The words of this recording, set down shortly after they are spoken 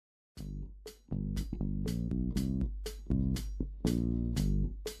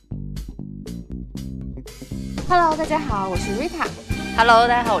Hello， 大家好，我是 Rita。Hello，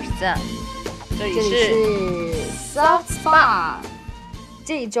 大家好，我是赞。这里是 softspot。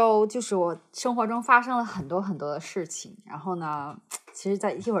这一周就是我生活中发生了很多很多的事情，然后呢，其实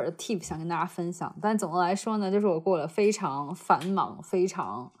在一会儿的 tip 想跟大家分享，但总的来说呢，就是我过了非常繁忙，非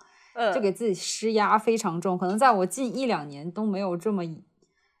常就给自己施压非常重，可能在我近1-2年都没有这么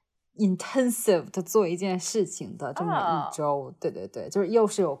intensive 的做一件事情的这么一周。对对对，就是又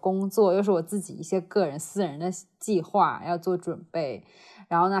是有工作，又是我自己一些个人私人的计划要做准备，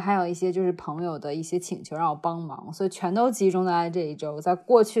然后呢还有一些就是朋友的一些请求让我帮忙，所以全都集中在这一周。在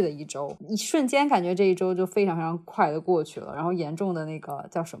过去的一周，一瞬间感觉这一周就非常非常快的过去了，然后严重的那个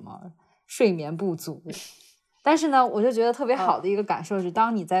叫什么睡眠不足。但是呢，我就觉得特别好的一个感受是，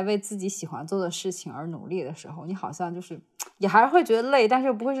当你在为自己喜欢做的事情而努力的时候，你好像就是也还会觉得累，但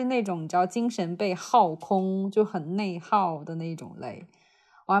是不会是那种你知道精神被耗空就很内耗的那种累。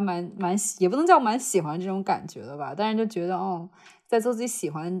我还蛮也不能叫蛮喜欢这种感觉的吧，但是就觉得在做自己喜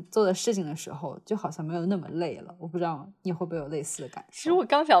欢做的事情的时候就好像没有那么累了。我不知道你会不会有类似的感受。其实我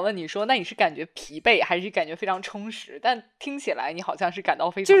刚想问你说，那你是感觉疲惫还是感觉非常充实？但听起来你好像是感到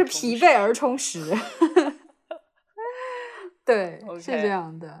非常就是疲惫而充实。对、okay, 是这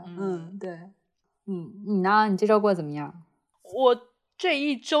样的。对。你呢？你这周过得怎么样？我这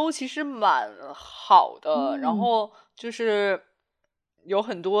一周其实蛮好的，然后就是有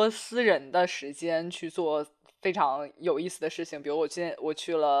很多私人的时间去做非常有意思的事情，比如我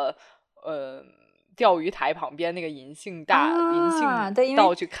去了钓鱼台旁边那个银杏道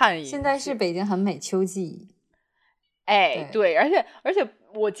去看银杏。现在是北京很美秋季。对，而且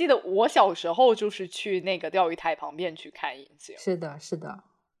我记得我小时候就是去那个钓鱼台旁边去看银杏。是的，是的，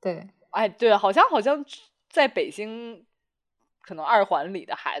对。对，好像在北京可能2环里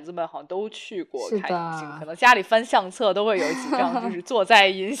的孩子们好像都去过看银杏，可能家里翻相册都会有几张就是坐在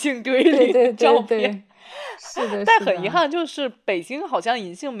银杏堆里的照片。对对对对，是的。但很遗憾，就是北京好像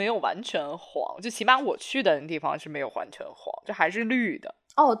银杏没有完全黄，就起码我去的地方是没有完全黄，就还是绿的。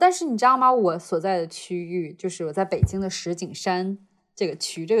但是你知道吗？我所在的区域就是我在北京的石景山这个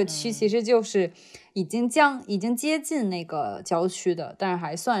区其实就是已经接近那个郊区的，但是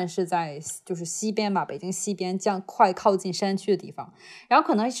还算是在就是西边吧，北京西边快靠近山区的地方。然后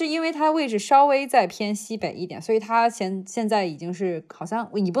可能是因为它位置稍微再偏西北一点，所以它现在已经是好像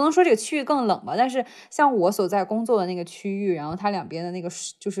你不能说这个区域更冷吧，但是像我所在工作的那个区域，然后它两边的那个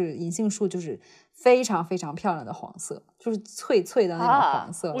就是银杏树就是非常非常漂亮的黄色，就是脆脆的那种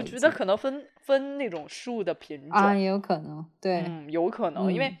黄色。我觉得可能分那种树的品种也有可能。对，有可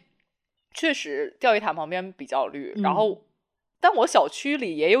能，因为确实钓鱼台旁边比较绿，然后但我小区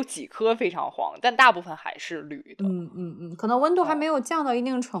里也有几棵非常黄，但大部分还是绿的。可能温度还没有降到一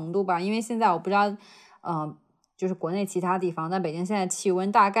定程度吧，因为现在我不知道就是国内其他地方，但北京现在气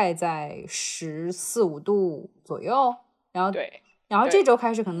温大概在14-15度左右，然后这周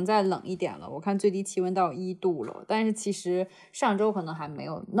开始可能再冷一点了，我看最低气温到1度了，但是其实上周可能还没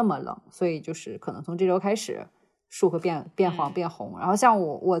有那么冷，所以就是可能从这周开始树会变黄变红。然后像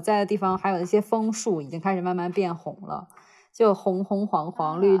我在的地方还有一些枫树已经开始慢慢变红了，就红红黄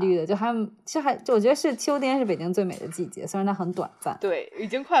黄绿绿的，就我觉得是秋天是北京最美的季节，虽然它很短暂。对，已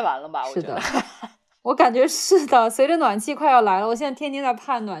经快完了吧？我觉得是的。我感觉是的，随着暖气快要来了，我现在天天在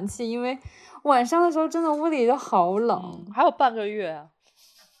盼暖气，因为晚上的时候真的屋里就好冷。还有半个月啊。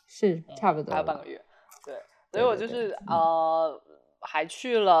是差不多还有半个月。对，所以我就是还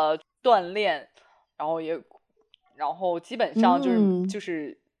去了锻炼，然后基本上就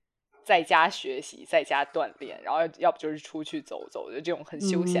是在家学习，在家锻炼，然后要不就是出去走走，就这种很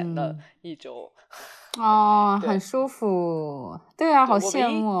休闲的一周。很舒服。对啊，好羡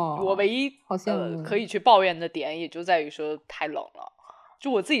慕哦。我唯一好羡慕可以去抱怨的点也就在于说太冷了，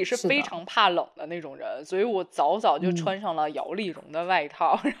就我自己是非常怕冷的那种人，所以我早就穿上了摇粒绒的外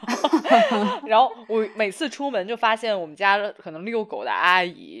套。然后我每次出门就发现我们家可能遛狗的阿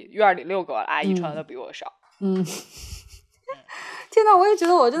姨，院里遛狗的阿姨穿的比我少。天哪，我也觉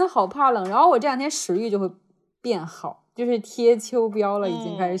得我真的好怕冷。然后我这2天食欲就会变好，就是贴秋膘了，已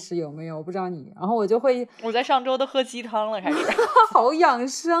经开始有没有？我不知道你。然后我在上周都喝鸡汤了，开始。好养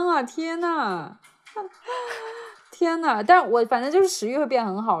生啊！天哪！但我反正就是食欲会变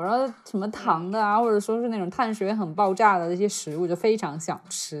很好，然后什么糖的啊，或者说是那种碳水很爆炸的那些食物就非常想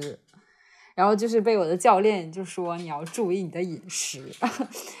吃，然后就是被我的教练就说你要注意你的饮食。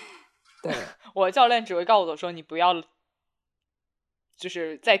对，我的教练只会告诉我说你不要，就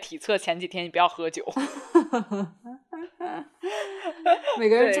是在体测前几天你不要喝酒。每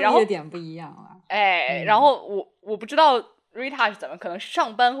个人注意的点不一样了。然后我不知道Rita 是怎么，可能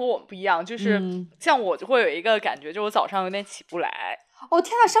上班和我们不一样，就是像我就会有一个感觉，就是我早上有点起不来，哦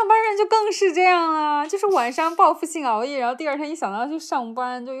天呐，上班人就更是这样啊，就是晚上报复性熬夜，然后第二天一想到要去上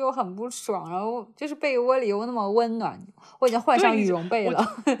班就又很不爽，然后就是被窝里又那么温暖，我已经换上羽绒被了。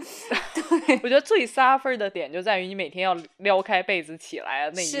对，我觉得最 suffer 的点就在于你每天要撩开被子起来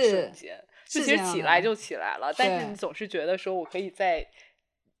的那一瞬间，就其实起来就起来了，但是你总是觉得说我可以再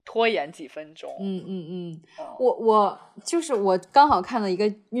拖延几分钟。我就是我刚好看了一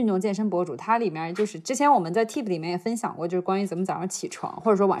个运动健身博主，他里面就是之前我们在 tip 里面也分享过，就是关于怎么早上起床或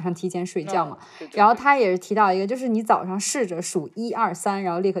者说晚上提前睡觉嘛。对，然后他也是提到一个，就是你早上试着数1、2、3，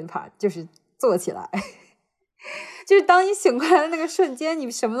然后立刻就就是坐起来。就是当你醒过来的那个瞬间，你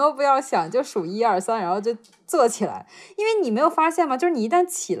什么都不要想，就数1、2、3，然后就坐起来。因为你没有发现吗？就是你一旦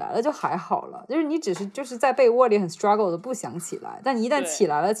起来了就还好了，就是你只是就是在被窝里很 struggle 的不想起来，但你一旦起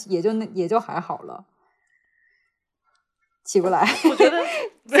来了也就还好了。起不来，我觉得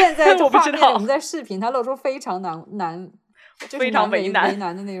现在我不知道我们在视频，他露出非常就是非常为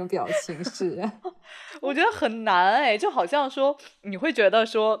难的那种表情，是我觉得很难哎，就好像说你会觉得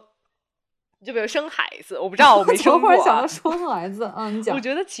说。就比如生孩子，我不知道我没生过、啊。我忽然想到生孩子，你讲。我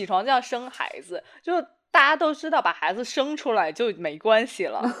觉得起床就要生孩子，就大家都知道把孩子生出来就没关系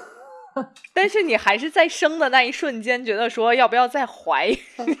了，但是你还是在生的那一瞬间觉得说要不要再怀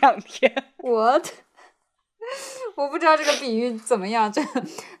2天。我不知道这个比喻怎么样，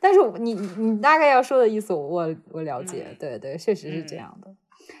但是你大概要说的意思我了解，对对，确实是这样的。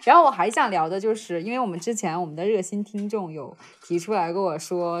然后我还想聊的就是，因为我们之前我们的热心听众有提出来跟我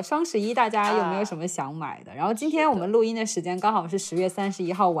说，双11大家有没有什么想买的？然后今天我们录音的时间刚好是10月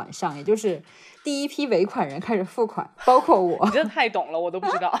31号晚上，也就是第一批尾款人开始付款，包括我。你真的太懂了，我都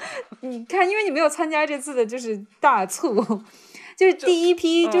不知道。你看，因为你没有参加这次的就是大促，就是第一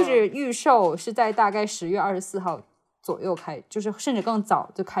批就是预售是在大概10月24号左右就是甚至更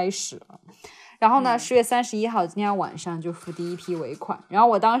早就开始了。然后呢，10月31号今天晚上就付第一批尾款。然后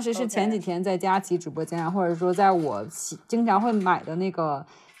我当时是前几天在佳琦直播间啊，或者说在我经常会买的那个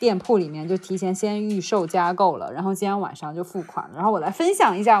店铺里面就提前先预售加购了，然后今天晚上就付款了。然后我来分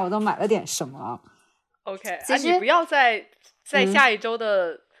享一下我都买了点什么。OK， 你不要在下一周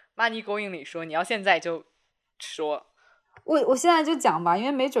的 Money Going 里说，你要现在就说。我现在就讲吧，因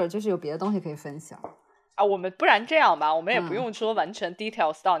为没准就是有别的东西可以分享。我们不然这样吧，我们也不用说完全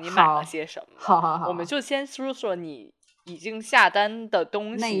details 到你买了些什么。好，我们就先说你已经下单的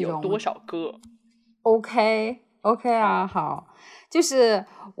东西有多少个。OK 啊，好，就是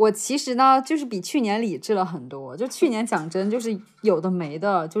我其实呢，就是比去年理智了很多。就去年讲真，就是有的没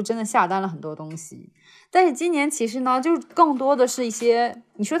的，就真的下单了很多东西。但是今年其实呢，就更多的是一些，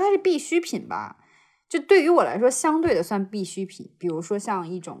你说它是必需品吧？就对于我来说，相对的算必需品，比如说像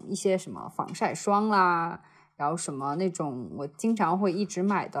一些什么防晒霜啦，然后什么那种我经常会一直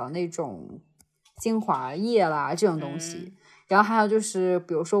买的那种精华液啦，这种东西。然后还有就是，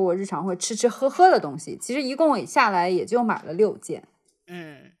比如说我日常会吃喝的东西，其实一共下来也就买了6件。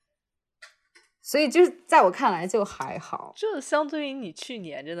所以就是在我看来就还好，这相对于你去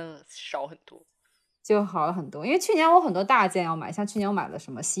年真的少很多。就好了很多，因为去年我很多大件要买，像去年我买了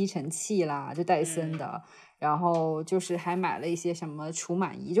什么吸尘器啦，就戴森的，然后就是还买了一些什么除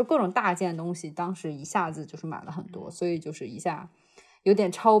螨仪，就各种大件东西，当时一下子就是买了很多，所以就是一下有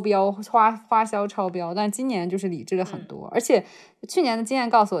点超标，花销超标。但今年就是理智了很多，而且去年的经验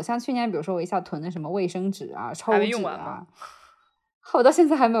告诉我，像去年比如说我一下囤的什么卫生纸啊、抽纸啊，我到现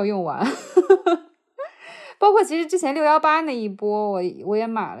在还没有用完。包括其实之前618那一波，我也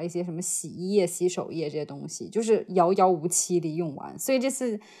买了一些什么洗衣液、洗手液这些东西，就是遥遥无期地用完。所以这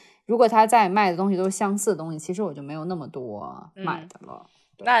次如果他在卖的东西都是相似的东西，其实我就没有那么多买的了。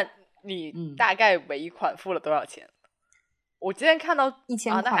那你大概尾款付了多少钱？我今天看到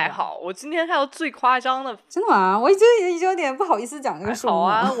1000块，那还好。我今天看到最夸张的，真的吗？我已经有点不好意思讲这个数目。好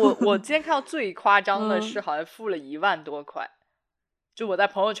啊，我今天看到最夸张的是好像付了1万多块，就我在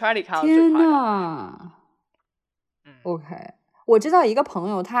朋友圈里看到最夸张的。OK， 我知道一个朋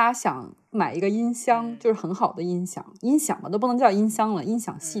友，他想买一个音箱，就是很好的音响嘛，都不能叫音箱了，音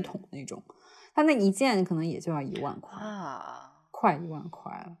响系统那种。他那一件可能也就要1万块快1万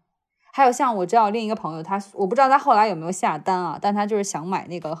块了。还有像我知道另一个朋友，我不知道他后来有没有下单啊，但他就是想买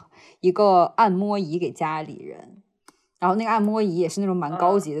一个按摩仪给家里人，然后那个按摩仪也是那种蛮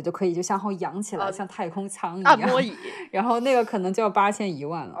高级的，就可以就向后仰起来，像太空舱一样。按摩仪，然后那个可能就要8000、1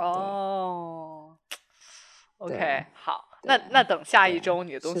万了。OK， 好，那等下一周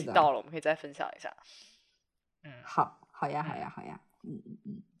你的东西到了，我们可以再分享一下。好呀。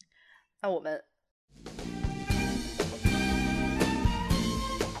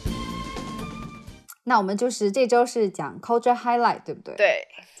那我们就是这周是讲 culture highlight， 对不对？对，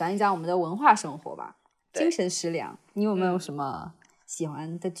讲一讲我们的文化生活吧。精神食粮，你有没有什么喜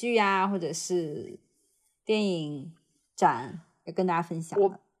欢的剧呀，或者是电影展，也跟大家分享的。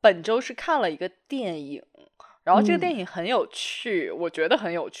我本周是看了一个电影，然后这个电影很有趣，我觉得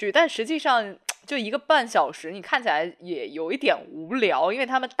很有趣，但实际上就1个半小时，你看起来也有一点无聊，因为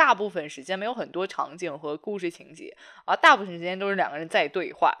他们大部分时间没有很多场景和故事情节，大部分时间都是2个人在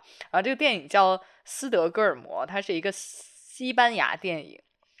对话。然后这个电影叫《斯德哥尔摩》，它是一个西班牙电影。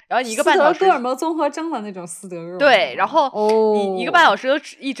然后1个半小时，斯德哥尔摩综合征的那种斯德哥尔摩。对，然后你1个半小时都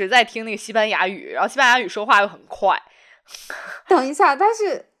一直在听那个西班牙语，然后西班牙语说话又很快。等一下，但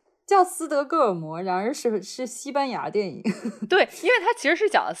是叫斯德哥尔摩，然而是西班牙电影。对，因为它其实是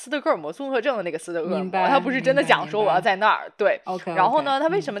讲的斯德哥尔摩综合症的那个斯德哥尔摩，它不是真的讲说我要在那儿。对， OK， 然后呢，它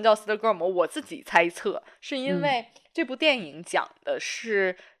为什么叫斯德哥尔摩？我自己猜测是因为这部电影讲的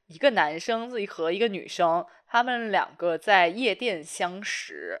是一个男生和一个女生，他们2个在夜店相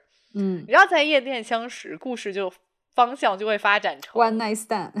识。然后在夜店相识，故事方向就会发展成 One Night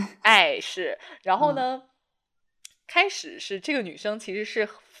Stand。哎，是。然后呢，开始是这个女生其实是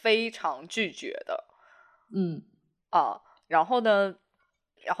非常拒绝的。然后呢，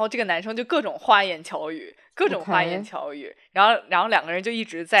然后这个男生就各种花言巧语，然后2个人就一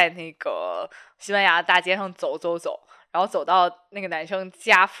直在那个西班牙大街上走，然后走到那个男生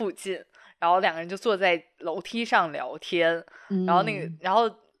家附近，然后2个人就坐在楼梯上聊天。然后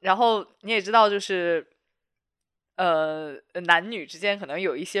你也知道，就是男女之间可能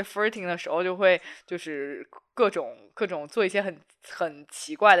有一些 flirting 的时候，就会就是各种做一些很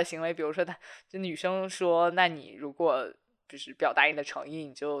奇怪的行为，比如说就女生说，那你如果就是表达你的诚意，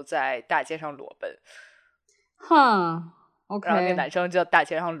你就在大街上裸奔。OK。然后那男生就大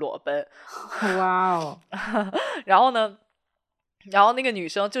街上裸奔。哇哦。然后呢，然后那个女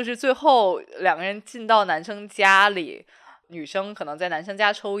生就是最后2个人进到男生家里，女生可能在男生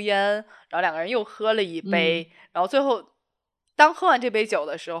家抽烟，然后2个人又喝了一杯，然后最后当喝完这杯酒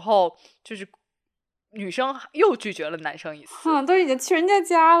的时候，就是女生又拒绝了男生一次。都已经去人家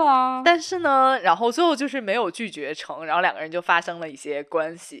家了。但是呢，然后最后就是没有拒绝成，然后2个人就发生了一些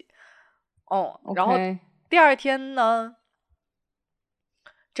关系。然后第2天呢，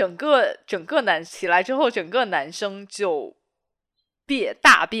整个起来之后，整个男生就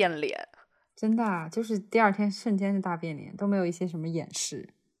大变脸。真的啊？就是第2天瞬间是大变脸，都没有一些什么掩饰？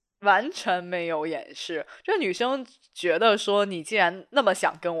完全没有掩饰。这女生觉得说，你既然那么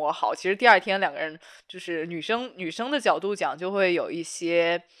想跟我好，其实第2天2个人就是女生的角度讲，就会有一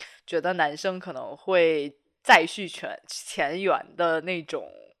些觉得男生可能会再续前缘的那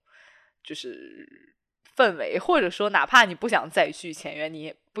种就是氛围，或者说哪怕你不想再续前缘，你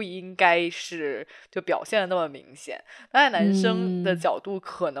也不应该是就表现的那么明显。但是男生的角度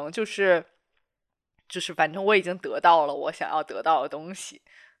可能就是反正我已经得到了我想要得到的东西，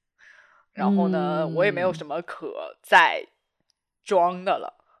然后呢，我也没有什么可再装的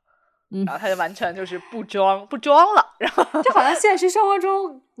了。然后他就完全就是不装了。然后这好像现实生活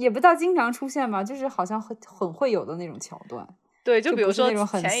中也不大经常出现吧，就是好像很会有的那种桥段。对，就比如说那种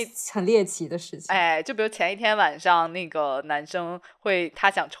很猎奇的事情。就比如前一天晚上，那个男生他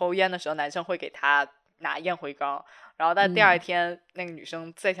想抽烟的时候，男生会给他拿烟灰缸。然后但第2天，那个女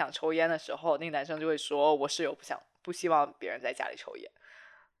生再想抽烟的时候，那个男生就会说：“我室友不希望别人在家里抽烟。”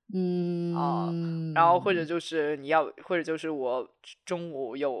然后或者就是我中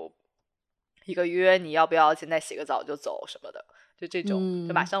午有一个约，你要不要现在洗个澡就走什么的，就这种，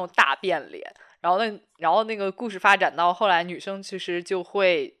就马上大变脸。然后那个故事发展到后来，女生其实就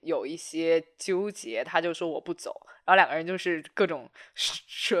会有一些纠结，她就说我不走，然后2个人就是各种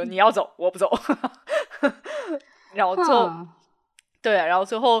说你要走我不走。然后最后对，然后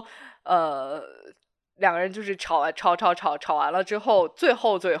最后2个人就是吵完了之后，最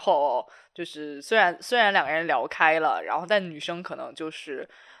后就是虽然2个人聊开了，然后但女生可能就是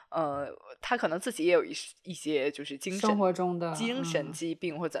她可能自己也有一些就是生活中的精神疾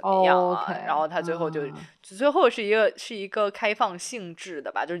病或怎么样然后她最后最后是一个开放性质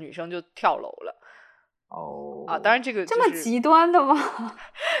的吧，就是女生就跳楼了。当然这个、这么极端的吗？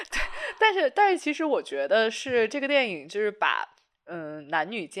对，但是其实我觉得是这个电影就是把男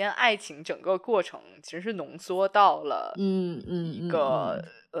女间爱情整个过程其实是浓缩到了一个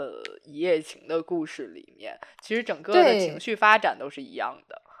一夜情的故事里面，其实整个的情绪发展都是一样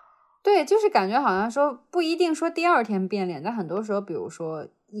的。对，就是感觉好像说不一定说第2天变脸，但很多时候比如说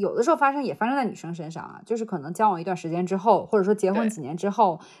有的时候发生在女生身上啊，就是可能交往一段时间之后，或者说结婚几年之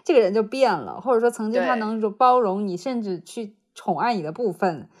后，这个人就变了，或者说曾经他能包容你，甚至去宠爱你的部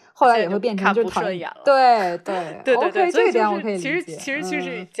分，后来也会变成就讨厌了。对对对， okay， 这个点我可以理解。其实就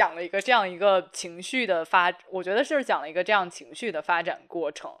是讲了一个这样一个情绪的我觉得是讲了一个这样情绪的发展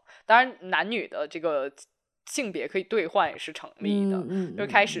过程。当然男女的这个性别可以兑换也是成立的。就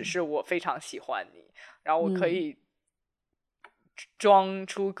开始是我非常喜欢你，然后我可以装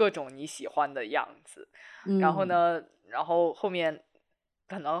出各种你喜欢的样子，然后呢，然后后面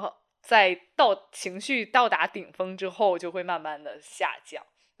可能在情绪到达顶峰之后就会慢慢的下降。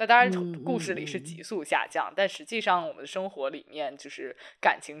那当然故事里是急速下降，但实际上我们的生活里面就是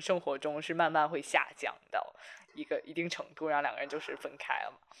感情生活中是慢慢会下降到一个一定程度，然后两个人就是分开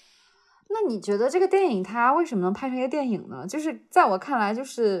了嘛。那你觉得这个电影它为什么能拍成一个电影呢？就是在我看来，就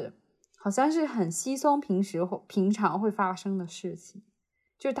是好像是很稀松平常会发生的事情。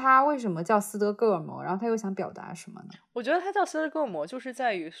就是它为什么叫斯德哥尔摩，然后他又想表达什么呢？我觉得它叫斯德哥尔摩就是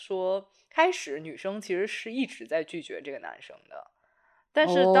在于说，开始女生其实是一直在拒绝这个男生的，但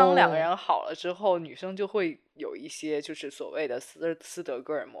是当两个人好了之后，女生就会有一些就是所谓的斯德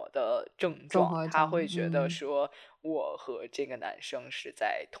哥尔摩的症状，她会觉得说我和这个男生是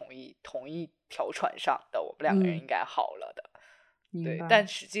在同一条船上的，我们两个人应该好了的。对，但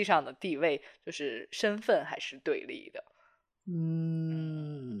实际上的地位就是身份还是对立的。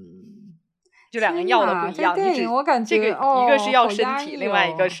就两个人要的不一样。这电影我感觉这个一个是要身体，另外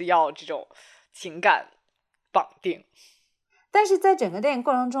一个是要这种情感绑定。但是在整个电影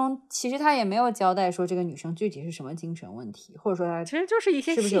过程中，其实他也没有交代说这个女生具体是什么精神问题，或者说他其实就是一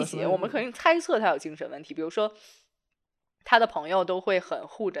些细节，我们可以猜测她有精神问题。比如说，她的朋友都会很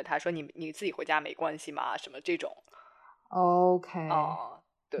护着她，说你自己回家没关系吗？什么这种。OK。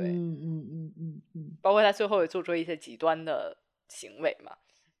对，包括他最后也做出一些极端的行为嘛。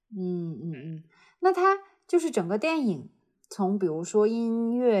那他就是整个电影从比如说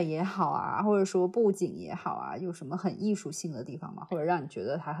音乐也好啊，或者说布景也好啊，有什么很艺术性的地方吗？或者让你觉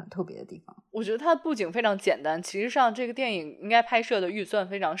得它很特别的地方？我觉得它的布景非常简单，其实上这个电影应该拍摄的预算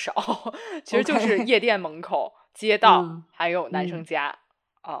非常少，其实就是夜店门口、街道还有男生家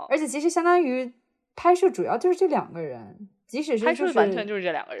而且其实相当于拍摄主要就是这两个人，即使是拍摄完全就是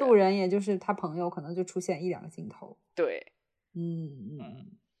这两个人，路人也就是他朋友可能就出现一两个镜头。对，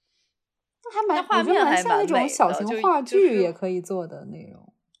还蛮画面还像那种小型话剧也可以做的内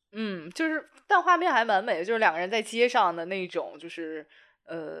容。但画面还蛮美的，就是两个人在街上的那种，就是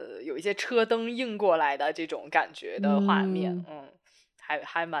有一些车灯映过来的这种感觉的画面，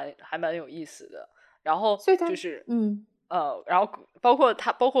还蛮有意思的。然后就是然后包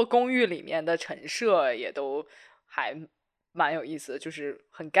括公寓里面的陈设也都还蛮有意思的，就是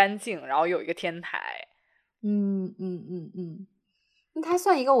很干净，然后有一个天台。那它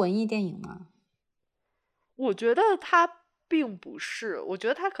算一个文艺电影吗？我觉得它并不是，我觉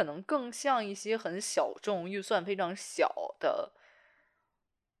得它可能更像一些很小众、预算非常小的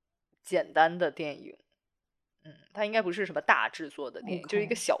简单的电影。它应该不是什么大制作的电影，就是一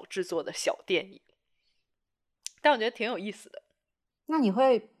个小制作的小电影。但我觉得挺有意思的。那你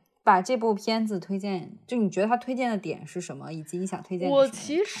会把这部片子推荐，就你觉得它推荐的点是什么，以及你想推荐给什么人看？我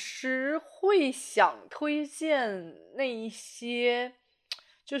其实会想推荐那一些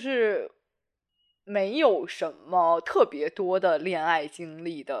就是没有什么特别多的恋爱经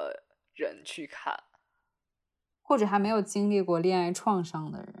历的人去看，或者还没有经历过恋爱创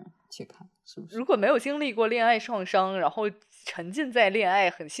伤的人去看，是不是？如果没有经历过恋爱创伤，然后沉浸在恋爱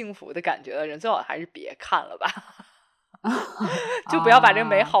很幸福的感觉的人，最好还是别看了吧。就不要把这个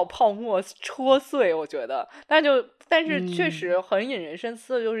美好泡沫戳碎，我觉得。但是确实很引人深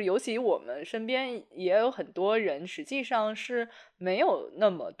思的，就是尤其我们身边也有很多人实际上是没有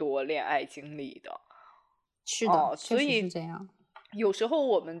那么多恋爱经历的。是的，确实是这样。有时候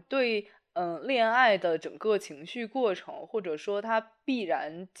我们对恋爱的整个情绪过程，或者说他必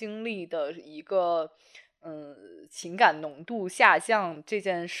然经历的一个情感浓度下降这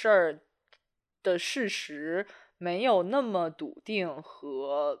件事儿的事实，没有那么笃定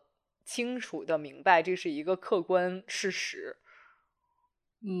和清楚的明白这是一个客观事实。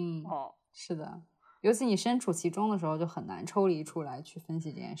是的，尤其你身处其中的时候就很难抽离出来去分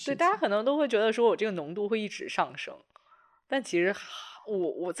析这件事情。对，大家可能都会觉得说我这个浓度会一直上升，但其实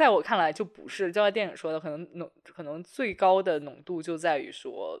我在我看来就不是，就像电影说的，可能最高的浓度就在于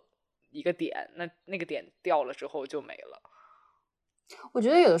说一个点，那个点掉了之后就没了。我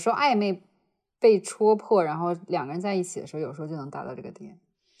觉得有的时候暧昧被戳破，然后两个人在一起的时候，有时候就能达到这个点，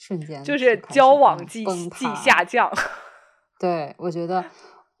瞬间就是交往即下降。对，我觉得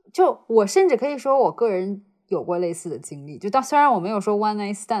就我甚至可以说我个人有过类似的经历，就虽然我没有说 one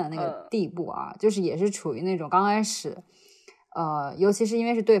night stand 的那个地步啊，就是也是处于那种刚开始尤其是因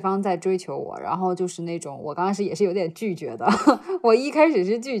为是对方在追求我，然后就是那种我刚开始也是有点拒绝的我一开始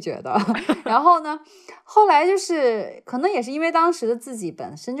是拒绝的然后呢后来就是可能也是因为当时的自己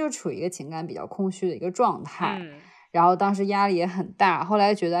本身就处于一个情感比较空虚的一个状态，然后当时压力也很大，后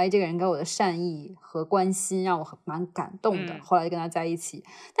来觉得这个人给我的善意和关心让我蛮感动的，后来就跟他在一起。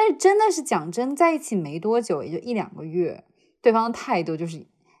但是真的是讲真，在一起没多久，也就1-2个月，对方的态度就是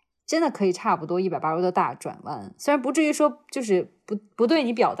真的可以差不多180度大转弯，虽然不至于说就是不对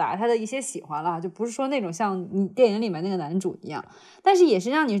你表达他的一些喜欢了，就不是说那种像你电影里面那个男主一样，但是也是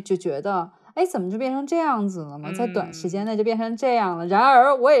让你就觉得怎么就变成这样子了吗？在短时间内就变成这样了。然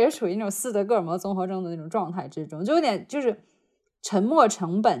而我也是属于那种斯德哥尔摩综合症的那种状态之中，就有点就是沉没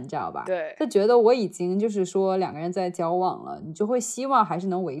成本，你知道吧？对，就觉得我已经就是说2个人在交往了，你就会希望还是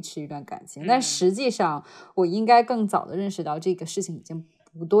能维持一段感情，但实际上我应该更早的认识到这个事情已经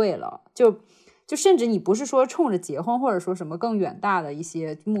不对了，就甚至你不是说冲着结婚或者说什么更远大的一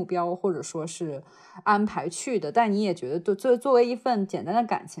些目标或者说是安排去的，但你也觉得作为一份简单的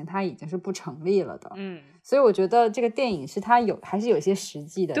感情它已经是不成立了的。所以我觉得这个电影是它还是有一些实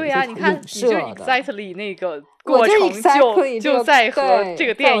际的，对呀，你看你就 exactly 那个过程就在和这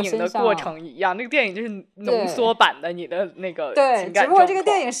个电影的过程一样，那个电影就是浓缩版的你的那个情感。只不过这个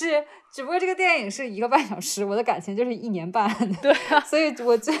电影是1个半小时，我的感情就是1年半。对啊，所以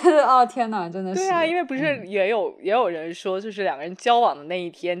我觉得天哪，真的是。对啊，因为不是也有人说，就是2个人交往的那一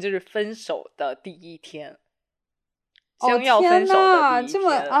天就是分手的第一天，将要分手的第一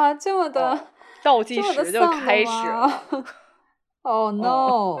天。这么的倒计时就开始了。Oh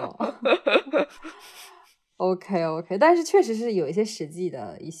no OK 但是确实是有一些实际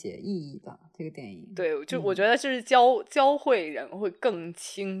的一些意义的这个电影。对，就我觉得就是教会人会更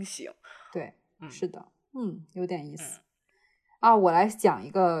清醒。对，是的，有点意思。我来讲一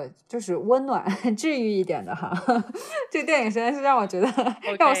个就是温暖治愈一点的哈。这个电影实在是让我觉得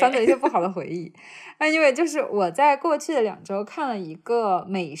让我想起了一些不好的回忆。因为就是我在过去的2周看了一个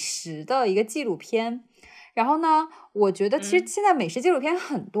美食的一个纪录片，然后呢我觉得其实现在美食纪录片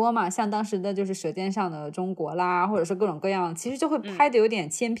很多嘛，像当时的就是舌尖上的中国啦，或者说各种各样，其实就会拍的有点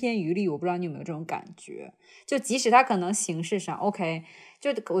千篇一律。我不知道你有没有这种感觉，就即使它可能形式上 OK，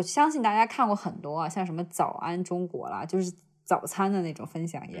 就我相信大家看过很多像什么早安中国啦，就是早餐的那种分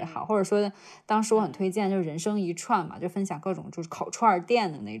享也好，或者说当时我很推荐就是人生一串嘛，就分享各种就是烤串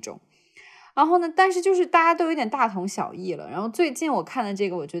店的那种。然后呢，但是就是大家都有点大同小异了。然后最近我看的这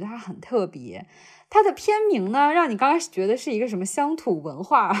个，我觉得它很特别。它的片名呢，让你刚开始觉得是一个什么乡土文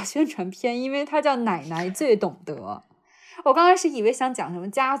化宣传片，因为它叫奶奶最懂得。我刚开始以为想讲什么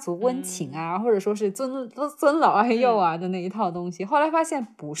家族温情啊，或者说是尊老爱幼啊的那一套东西，后来发现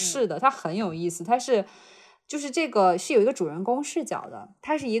不是的，它很有意思。它是就是这个是有一个主人公视角的，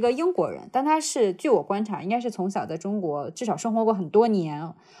他是一个英国人，但他是据我观察应该是从小在中国至少生活过很多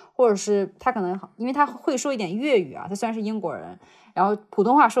年，或者是他可能因为他会说一点粤语啊，他虽然是英国人，然后普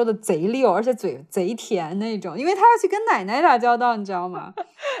通话说的贼溜，而且嘴贼甜那种，因为他要去跟奶奶打交道，你知道吗？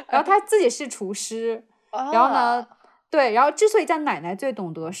然后他自己是厨师，然后呢对，然后之所以叫奶奶最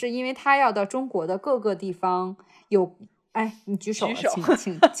懂得，是因为他要到中国的各个地方有你举手了，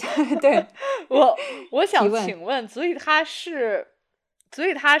请对，我想请问，所以他是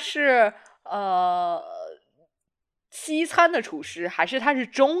西餐的厨师，还是他是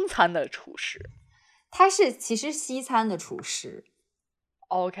中餐的厨师？他是其实西餐的厨师。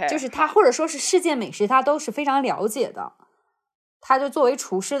OK， 就是他或者说是世界美食他都是非常了解的，他就作为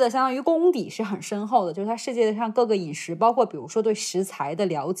厨师的相当于功底是很深厚的，就是他世界上各个饮食包括比如说对食材的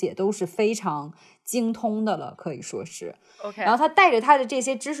了解都是非常精通的了，可以说是 OK。 然后他带着他的这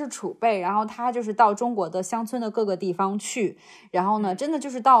些知识储备，然后他就是到中国的乡村的各个地方去，然后呢真的就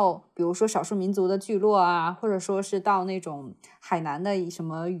是到比如说少数民族的聚落啊，或者说是到那种海南的什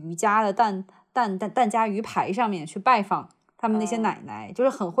么渔家的蛋家鱼排上面去拜访他们那些奶奶，就是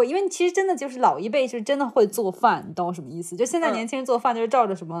很会，因为其实真的就是老一辈是真的会做饭，你懂我什么意思？就现在年轻人做饭就是照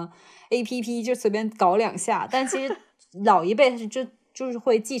着什么 APP 就随便搞2下，但其实老一辈是就是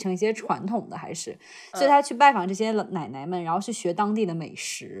会继承一些传统的，还是所以他去拜访这些奶奶们，然后去学当地的美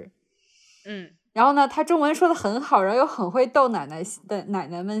食。然后呢他中文说的很好，然后又很会逗奶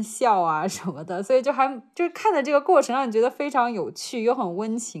奶们笑啊什么的，所以就是看的这个过程让你觉得非常有趣又很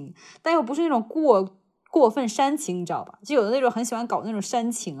温情，但又不是那种过分煽情，你知道吧？就有的那种很喜欢搞那种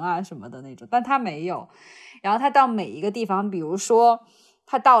煽情啊什么的那种，但他没有。然后他到每一个地方，比如说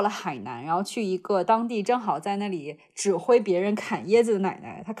他到了海南，然后去一个当地正好在那里指挥别人砍椰子的奶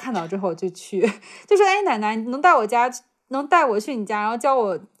奶，他看到之后就去就说奶奶你能带我去你家，然后教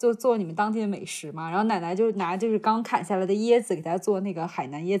我做你们当地的美食吗？然后奶奶就拿就是刚砍下来的椰子给他做那个海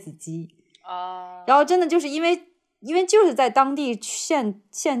南椰子鸡然后真的就是因为就是在当地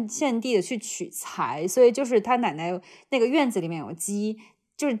现地的去取材，所以就是他奶奶那个院子里面有鸡，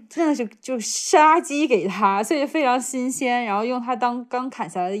就是真的是就杀鸡给他，所以就非常新鲜，然后用他刚砍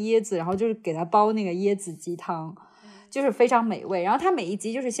下来的椰子，然后就是给他煲那个椰子鸡汤就是非常美味。然后他每一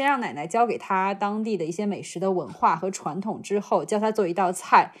集就是先让奶奶教给他当地的一些美食的文化和传统，之后教他做一道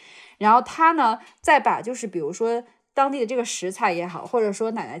菜，然后他呢再把就是比如说当地的这个食材也好，或者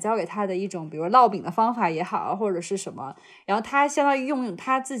说奶奶教给他的一种比如烙饼的方法也好，或者是什么，然后他相当于用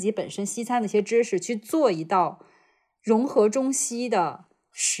他自己本身西餐的一些知识去做一道融合中西的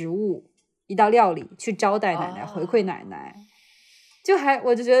食物，一道料理去招待奶奶，回馈奶奶，就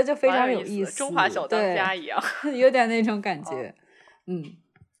我就觉得就非常有意思，中华小当家一样，有点那种感觉。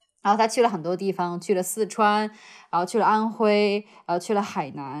然后他去了很多地方，去了四川，然后去了安徽，然后去了海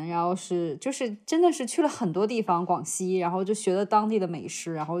南，然后就是真的是去了很多地方，广西，然后就学了当地的美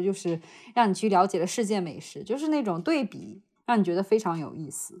食，然后就是让你去了解了世界美食，就是那种对比让你觉得非常有意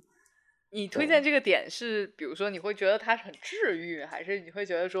思。你推荐这个点是比如说你会觉得它很治愈，还是你会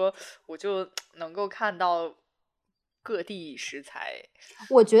觉得说我就能够看到各地食材？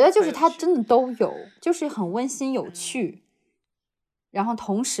我觉得就是它真的都有，就是很温馨有趣，然后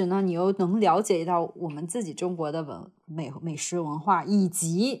同时呢你又能了解到我们自己中国的美食文化，以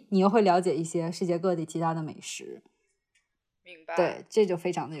及你又会了解一些世界各地其他的美食。明白。对，这就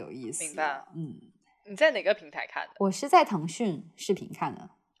非常的有意思。明白。你在哪个平台看的？我是在腾讯视频看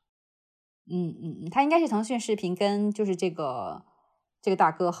的。它应该是腾讯视频跟就是这个大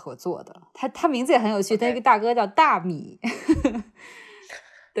哥合作的，他名字也很有趣，他这个大哥叫大米。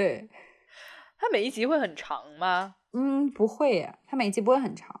对。他每一集会很长吗？不会耶，他每一集不会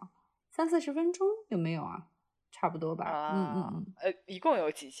很长，30-40分钟有没有啊？差不多吧。一共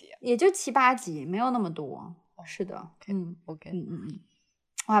有几集？也就7-8集，没有那么多。是的。OK。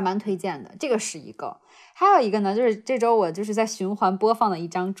我还蛮推荐的，这个是一个。还有一个呢，就是这周我就是在循环播放的一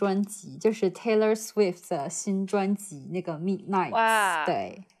张专辑，就是 Taylor Swift 的新专辑那个 Midnight。 哇，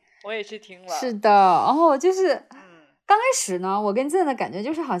对，我也去听了。是的。然后就是刚开始呢，我跟自己的感觉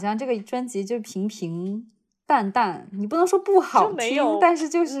就是好像这个专辑就平平淡淡，你不能说不好听，但是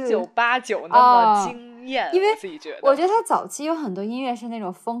就是989那么惊艳。因为我觉得他早期有很多音乐是那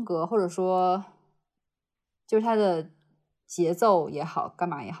种风格，或者说就是他的节奏也好干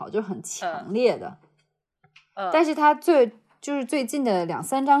嘛也好就很强烈的。但是他最近的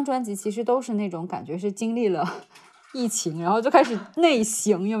2-3张专辑其实都是那种感觉是经历了疫情，然后就开始内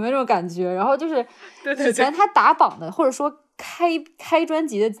省，有没有这种感觉？然后就是以前他打榜的或者说开专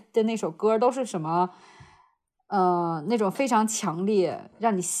辑的那首歌都是什么那种非常强烈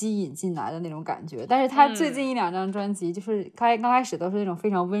让你吸引进来的那种感觉，但是他最近1-2张专辑就是刚开始都是那种非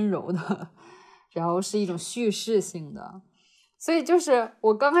常温柔的，然后是一种叙事性的，所以就是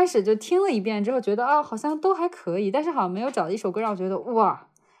我刚开始就听了一遍之后觉得好像都还可以，但是好像没有找到一首歌让我觉得哇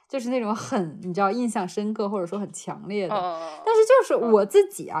就是那种很你知道印象深刻或者说很强烈的。但是就是我自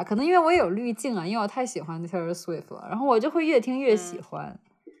己啊可能因为我也有滤镜啊，因为我太喜欢 Taylor Swift 了，然后我就会越听越喜欢。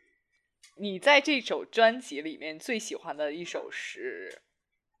你在这首专辑里面最喜欢的一首是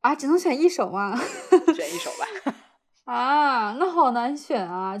只能选一首吗？选一首吧。那好难选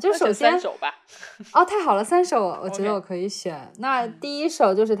啊！就首先3首吧。太好了，3首我觉得我可以选。那第一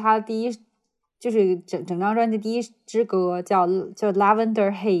首就是他就是整张专辑第一支歌叫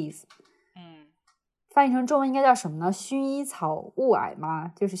Lavender Haze。翻译成中文应该叫什么呢？薰衣草雾霭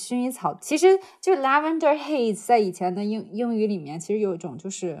吗？就是薰衣草，其实就 Lavender Haze 在以前的英语里面其实有一种就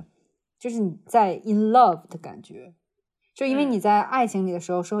是你在 in love 的感觉，就因为你在爱情里的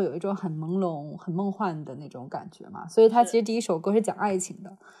时候是会有一种很朦胧很梦幻的那种感觉嘛，所以他其实第一首歌是讲爱情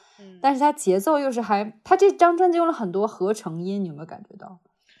的。但是他节奏又是他这张专辑用了很多合成音，你有没有感觉到？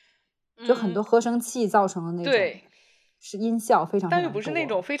就很多合成器造成的那种，对，是音效非常非常多，但又不是那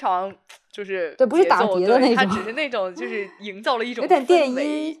种非常就是对，不是打碟的那种，它只是那种就是营造了一种有点电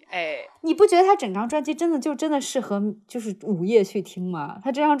音。你不觉得他整张专辑真的适合就是午夜去听吗？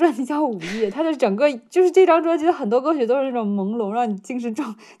他这张专辑叫午夜，他的整个就是这张专辑的很多歌曲都是那种朦胧，让你精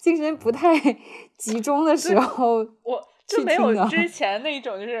神不太集中的时候我就没有之前那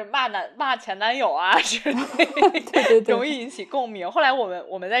种就是骂前男友啊之类对容易引起共鸣。后来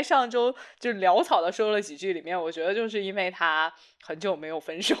我们在上周就潦草的说了几句，里面我觉得就是因为他很久没有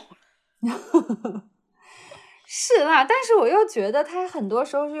分手了。是啦，但是我又觉得他很多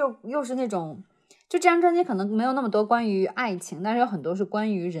时候又是那种，就这张专辑可能没有那么多关于爱情，但是有很多是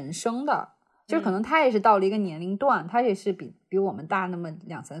关于人生的。就是可能他也是到了一个年龄段，他也是比我们大那么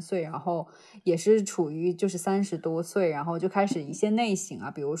2-3岁，然后也是处于就是30多岁，然后就开始一些内省啊，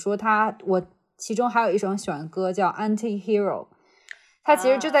比如说我其中还有一首很喜欢的歌叫 Anti-Hero， 他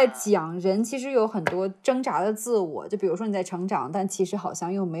其实就在讲人其实有很多挣扎的自我，就比如说你在成长，但其实好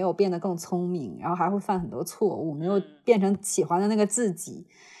像又没有变得更聪明，然后还会犯很多错误，没有变成喜欢的那个自己，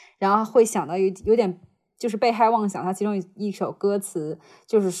然后会想到有点就是被害妄想。他其中一首歌词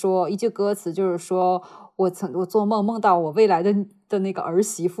就是说，一句歌词就是说，我做梦到我未来的那个儿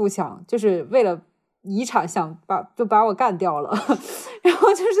媳妇就是为了遗产就把我干掉了然后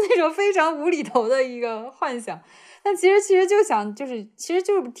就是那种非常无厘头的一个幻想，但其实就想其实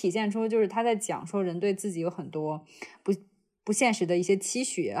就是体现出就是他在讲说人对自己有很多不现实的一些期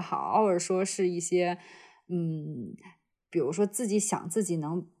许也好，或者说是一些比如说自己想自己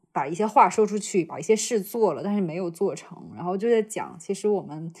能把一些话说出去，把一些事做了，但是没有做成，然后就在讲其实我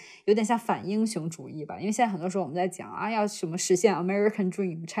们有点像反英雄主义吧，因为现在很多时候我们在讲要什么实现 American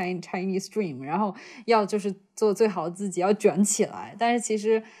Dream Chinese Dream， 然后要就是做最好的自己，要卷起来，但是其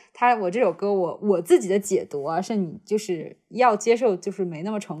实我这首歌我自己的解读是你就是要接受就是没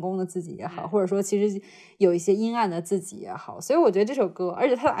那么成功的自己也好，或者说其实有一些阴暗的自己也好，所以我觉得这首歌，而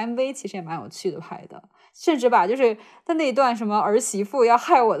且它的 MV 其实也蛮有趣的拍的，甚至把就是他那一段什么儿媳妇要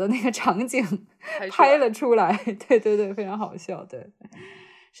害我的那个场景拍了出来，对对对，非常好笑。对，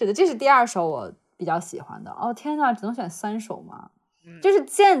是的，这是第2首我比较喜欢的。天哪，只能选3首吗？就是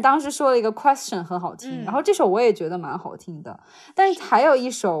Jen当时说了一个 Question 很好听，然后这首我也觉得蛮好听的，但是还有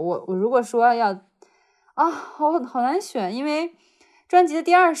一首我如果说要我好难选，因为专辑的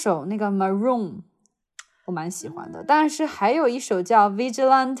第2首那个 Maroon 我蛮喜欢的，但是还有一首叫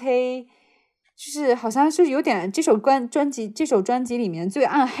Vigilante， 就是好像是有点这首专辑里面最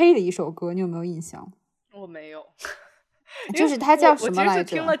暗黑的一首歌，你有没有印象？我没有就是它叫什么来着？我其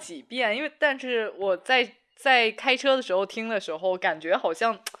实听了几遍，但是我在开车的时候听的时候，感觉好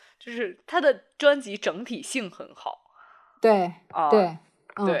像就是他的专辑整体性很好。对对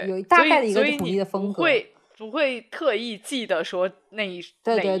对，有大概的一个统一的风格，不会特意记得说哪一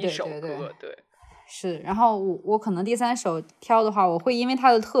首歌。对，是。然后我可能第3首挑的话，我会因为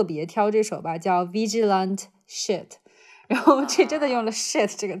它的特别挑这首吧，叫 Vigilant Shit， 然后这真的用了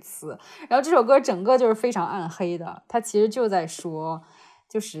shit 这个词，然后这首歌整个就是非常暗黑的，它其实就在说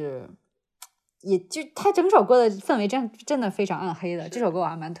就是它整首歌的氛围真的非常暗黑的，这首歌我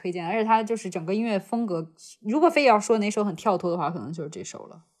还蛮推荐的，而且它就是整个音乐风格，如果非要说哪首很跳脱的话，可能就是这首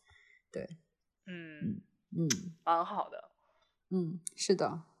了。对，蛮好的。是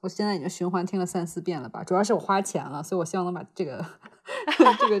的，我现在已经循环听了3-4遍了吧，主要是我花钱了，所以我希望能把这个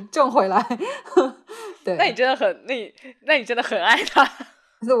这个挣回来。对，那你真的很爱他。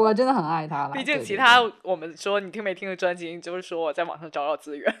我真的很爱他了，毕竟其他我们说你听没听的专辑，你就是说我在网上找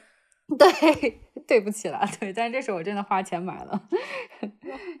资源。对不起啦，对，但是这首我真的花钱买了。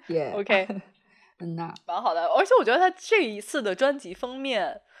OK， 那蛮好的，而且我觉得他这一次的专辑封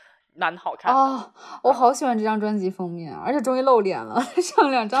面蛮好看的。我好喜欢这张专辑封面，而且终于露脸了，上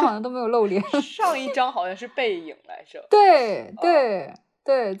2张好像都没有露脸。上一张好像是背影来着。对，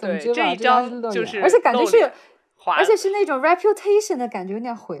总之吧，这一张就是而且感觉是。而且是那种 reputation 的感觉有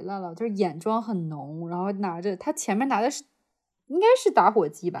点回来了，就是眼妆很浓，然后他前面拿的是应该是打火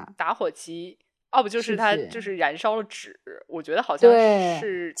机吧？打火机不就是他就是燃烧了纸？我觉得好像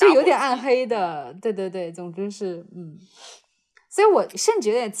是就有点暗黑的，对，总之是所以我甚至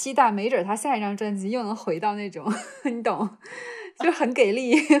有点期待，没准他下一张专辑又能回到那种你懂，就很给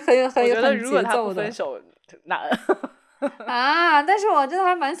力，很我觉得如果节奏的。分手难但是我真的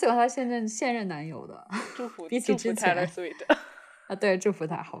还蛮喜欢他现任男友的，祝福比起之前 Taylor Swift 对，祝福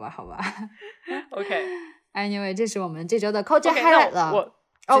他，好吧OK， anyway， 这是我们这周的 Culture Highlight 了。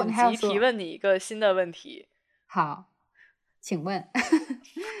你还要提问你一个新的问题。好，请问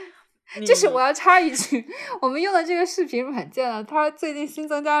就是我要插一句，我们用的这个视频软件呢，它最近新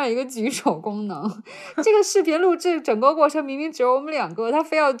增加了一个举手功能。这个视频录制整个过程明明只有我们2个，他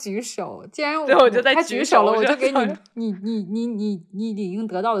非要举手。既然他举手了，我就给你已经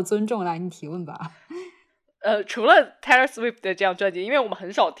得到了尊重，来，你提问吧。除了 Taylor Swift 的这样专辑，因为我们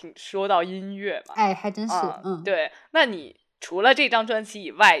很少说到音乐嘛，还真是。对，那你除了这张专辑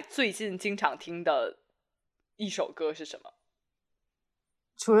以外，最近经常听的一首歌是什么？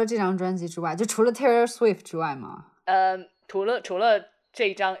除了这张专辑之外，就除了 Taylor Swift 之外吗？除了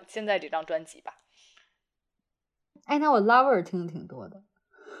现在这张专辑吧。那我 Lover 听的挺多的。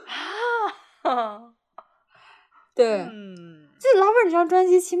对，这 Lover 这张专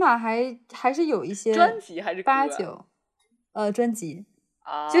辑起码还是有一些专辑还是歌8-9专辑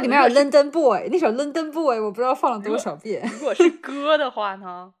就里面有 London Boy， 那首 London Boy 我不知道放了多少遍。如果是歌的话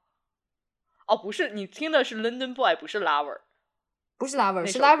呢？不是，你听的是 London Boy， 不是 Lover。不是 Lover，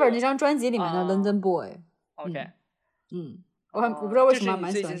 是 Lover 那张专辑里面的 London Boy。OK， 我不知道为什么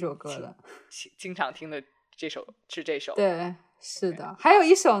蛮喜欢这首歌的。经常听的这首是这首。对，是的。还有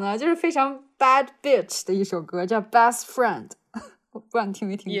一首呢，就是非常 bad bitch 的一首歌，叫 Best Friend。我不知道你听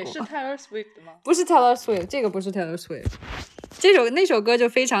没听过。也是 Taylor Swift 的吗？不是 Taylor Swift， 这个不是 Taylor Swift。那首歌就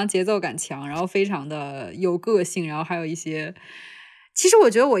非常节奏感强，然后非常的有个性，然后还有一些其实我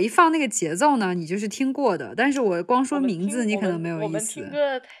觉得我一放那个节奏呢，你就是听过的，但是我光说名字你可能没有意思。我们听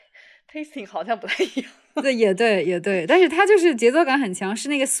歌 tasting 好像不太一样。对，也对，但是它就是节奏感很强，是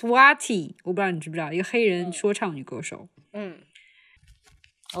那个 Swati， 我不知道你知不知道，一个黑人说唱女歌手。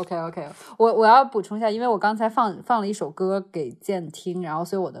OK， 我要补充一下，因为我刚才放了一首歌给健听，然后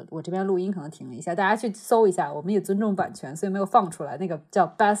所以我这边录音可能停了一下，大家去搜一下，我们也尊重版权，所以没有放出来。那个叫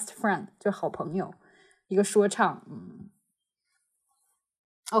Best Friend， 就是好朋友，一个说唱。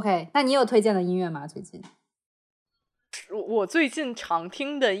OK， 那你有推荐的音乐吗？最近？我最近常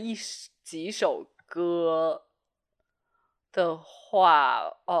听的几首歌的话，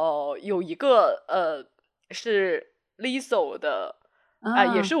有一个是 Lizzo 的。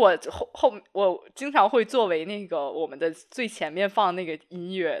也是我我经常会作为那个我们的最前面放那个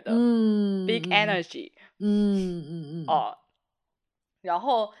音乐的，Big Energy， 然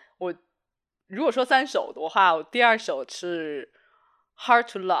后我如果说3首的话，我第2首是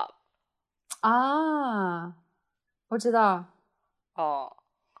Hard to Love 啊，我知道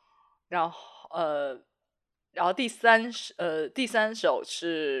然后第三首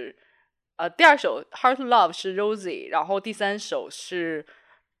是第2首 Hard to Love 是 Rosie， 然后第3首是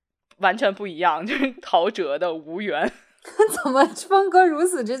完全不一样，就是陶喆的无缘。怎么风格如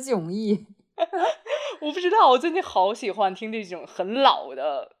此之迥异？我不知道，我最近好喜欢听这种很老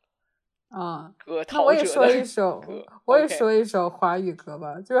的歌，陶喆的歌。我也说一首华语歌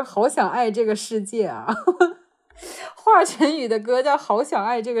吧，就是好想爱这个世界啊。华晨宇的歌叫好想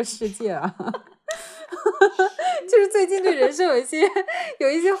爱这个世界啊。就是最近对人生有一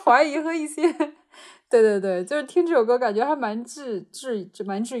些怀疑和一些对，就是听这首歌感觉还蛮治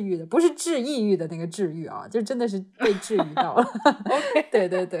愈的，不是治抑郁的那个治愈啊，就真的是被治愈到了。OK，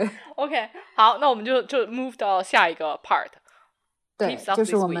 对 OK， 好，那我们就 move 到下一个 part。 对，就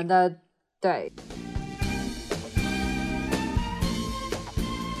是我们的对。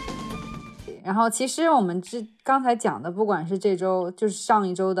然后其实我们刚才讲的，不管是这周就是上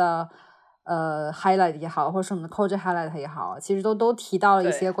一周的highlight 也好，或者是我们的 culture highlight 也好，其实都提到了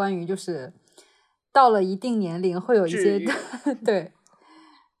一些关于就是到了一定年龄会有一些对，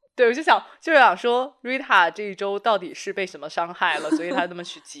我就想说 Rita 这一周到底是被什么伤害了，所以她那么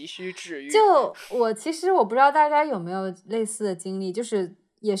急需治愈。就其实我不知道大家有没有类似的经历，就是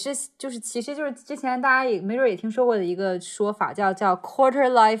也是就是其实就是之前大家也没准也听说过的一个说法叫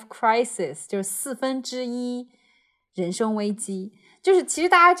quarterlife crisis， 就是1/4人生危机。就是其实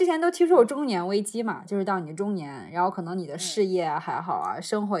大家之前都听说过中年危机嘛，就是到你的中年，然后可能你的事业啊还好啊，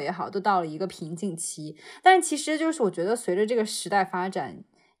生活也好，都到了一个瓶颈期。但是其实就是我觉得随着这个时代发展，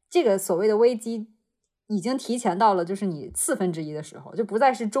这个所谓的危机已经提前到了就是你1/4的时候，就不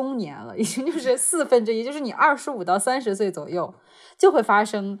再是中年了，已经就是1/4，就是你25到30岁左右就会发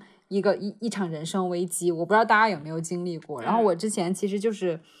生一场人生危机。我不知道大家有没有经历过。然后我之前其实就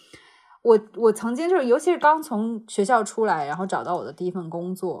是我曾经就是尤其是刚从学校出来，然后找到我的第一份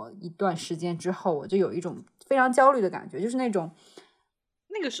工作一段时间之后，我就有一种非常焦虑的感觉，就是那种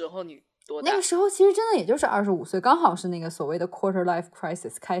那个时候你多大？那个时候其实真的也就是25岁，刚好是那个所谓的 quarterlife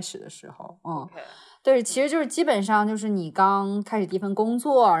crisis 开始的时候。对，其实就是基本上就是你刚开始第一份工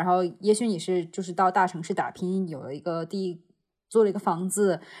作，然后也许你是就是到大城市打拼，有了一个租了一个房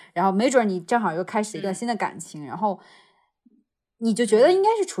子，然后没准你正好又开始一段新的感情，然后你就觉得应该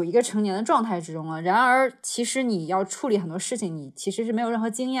是处于一个成年的状态之中了。然而其实你要处理很多事情，你其实是没有任何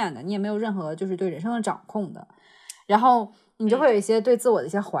经验的，你也没有任何就是对人生的掌控的，然后你就会有一些对自我的一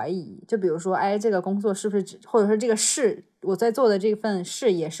些怀疑，就比如说这个工作是不是或者说这个我在做的这份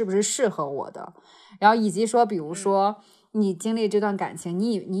事业是不是适合我的，然后以及说比如说你经历这段感情，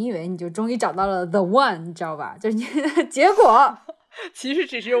你以为你就终于找到了 the one， 你知道吧，就是结果其实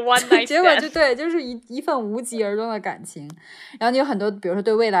只是 one night stand， 结果就是一份无疾而终的感情。然后你有很多比如说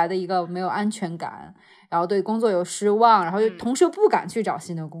对未来的一个没有安全感，然后对工作有失望，然后同时又不敢去找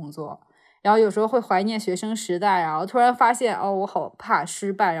新的工作，然后有时候会怀念学生时代，然后突然发现我好怕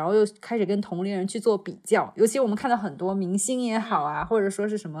失败，然后又开始跟同龄人去做比较。尤其我们看到很多明星也好啊，或者说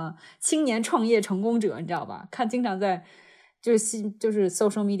是什么青年创业成功者，你知道吧，经常在就是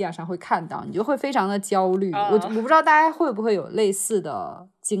social media 上会看到，你就会非常的焦虑。我不知道大家会不会有类似的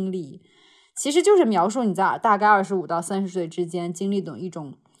经历，其实就是描述你在大概25到30岁之间经历的一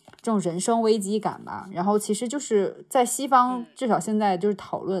种这种人生危机感吧。然后其实就是在西方至少现在就是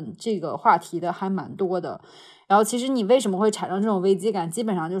讨论这个话题的还蛮多的。然后其实你为什么会产生这种危机感，基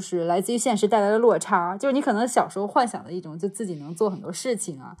本上就是来自于现实带来的落差，就是你可能小时候幻想的一种就自己能做很多事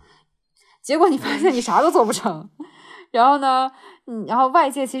情啊，结果你发现你啥都做不成。然后呢然后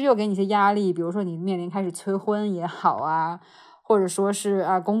外界其实又给你一些压力，比如说你面临开始催婚也好啊，或者说是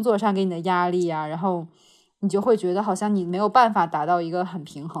工作上给你的压力啊，然后你就会觉得好像你没有办法达到一个很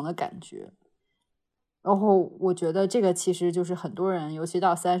平衡的感觉。然后我觉得这个其实就是很多人尤其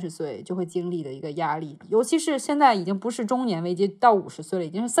到30岁就会经历的一个压力，尤其是现在已经不是中年危机，到50岁了，已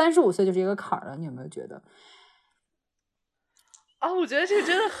经是35岁就是一个坎儿了，你有没有觉得？啊，我觉得这个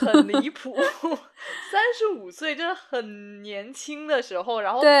真的很离谱。35岁真的很年轻的时候，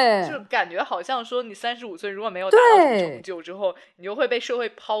然后就感觉好像说你35岁如果没有达到什么成就之后，你就会被社会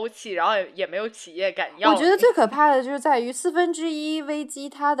抛弃，然后也没有企业敢要你。我觉得最可怕的就是在于1/4危机，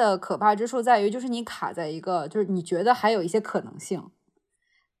它的可怕之处在于就是你卡在一个就是你觉得还有一些可能性，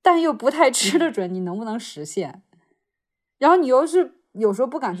但又不太吃得准你能不能实现，然后你又是有时候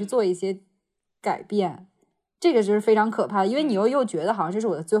不敢去做一些改变，这个就是非常可怕的，因为你又觉得好像这是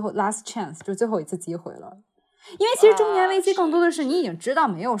我的最后 last chance， 就最后一次机会了。因为其实中年危机更多的是你已经知道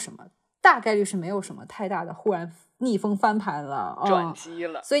没有什么，大概率是没有什么太大的忽然逆风翻盘了，转机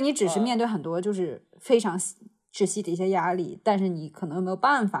了，所以你只是面对很多就是非常窒息的一些压力，但是你可能没有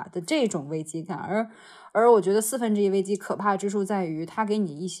办法的这种危机感。而我觉得1/4危机可怕之处在于它给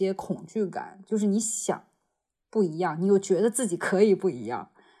你一些恐惧感，就是你想不一样，你又觉得自己可以不一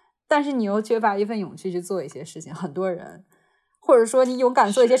样，但是你又缺乏一份勇气去做一些事情，很多人或者说你勇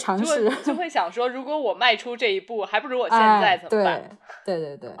敢做一些尝试，就会想说如果我迈出这一步还不如我现在怎么办。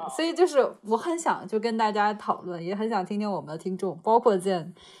对、所以就是我很想就跟大家讨论，也很想听听我们的听众包括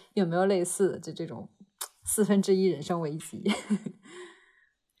Jen有没有类似的这种1/4人生危机。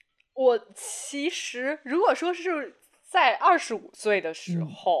我其实如果说是在25岁的时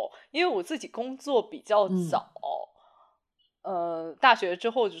候，因为我自己工作比较早，大学之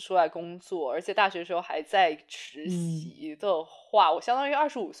后就出来工作，而且大学的时候还在实习的话，我相当于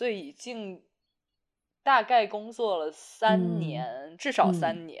25岁已经大概工作了3年，至少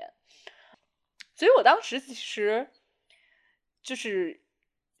3年。所以我当时其实就是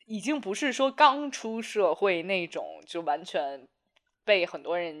已经不是说刚出社会那种就完全被很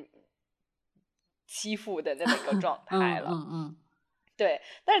多人欺负的那么一个状态了。对，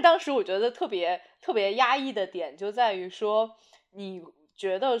但是当时我觉得特别压抑的点就在于说，你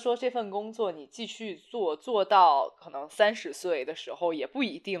觉得说这份工作你继续做到可能30岁的时候也不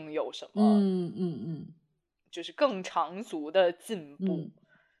一定有什么，就是更长足的进步。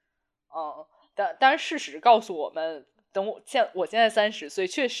但是事实告诉我们，等我现在30岁，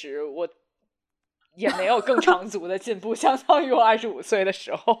确实我也没有更长足的进步，相当于我25岁的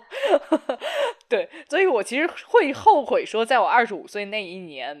时候。对，所以我其实会后悔说，在我25岁那一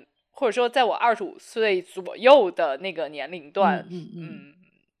年，或者说在我25岁左右的那个年龄段，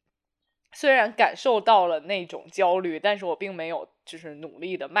虽然感受到了那种焦虑，但是我并没有就是努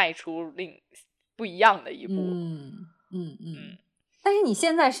力的迈出不一样的一步。但是你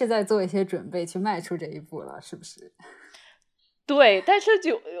现在是在做一些准备去迈出这一步了，是不是？对，但是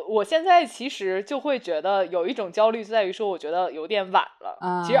我现在其实就会觉得有一种焦虑在于说，我觉得有点晚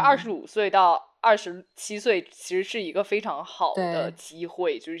了。其实25岁到27岁其实是一个非常好的机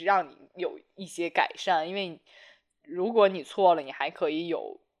会，就是让你有一些改善。因为如果你错了，你还可以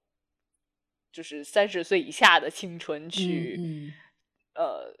有就是30岁以下的青春去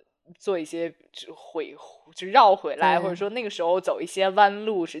做一些就绕回来，或者说那个时候走一些弯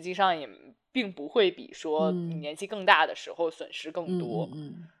路，实际上也并不会比说你年纪更大的时候损失更多。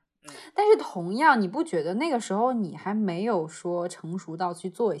但是同样你不觉得那个时候你还没有说成熟到去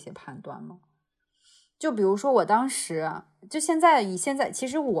做一些判断吗？就比如说我当时就现在其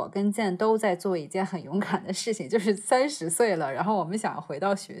实我跟Jen都在做一件很勇敢的事情，就是30岁了，然后我们想回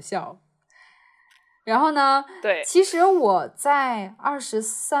到学校。然后呢，对，其实我在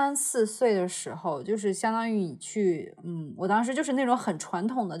23、24岁的时候，就是相当于你去，我当时就是那种很传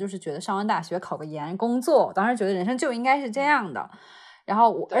统的，就是觉得上完大学考个研工作，我当时觉得人生就应该是这样的。然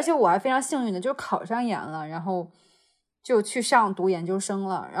后而且我还非常幸运的，就是考上研了，然后就去读研究生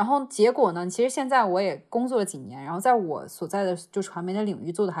了。然后结果呢，其实现在我也工作了几年，然后在我所在的就传媒的领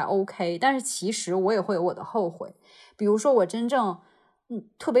域做的还 OK， 但是其实我也会有我的后悔，比如说我真正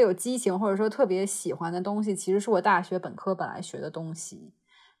特别有激情或者说特别喜欢的东西，其实是我大学本科本来学的东西。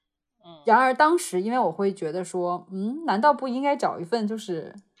然而当时因为我会觉得说难道不应该找一份就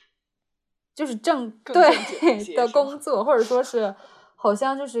是对的工作，或者说是好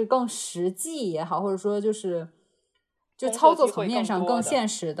像就是更实际也好，或者说就操作层面上更现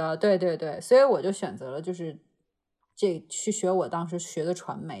实的，对，所以我就选择了就是去学我当时学的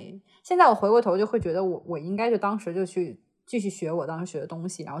传媒。现在我回过头就会觉得我应该就当时就去继续学我当时学的东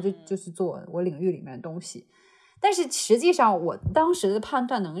西，然后就去做我领域里面的东西。但是实际上我当时的判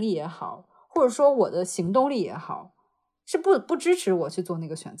断能力也好，或者说我的行动力也好，是不支持我去做那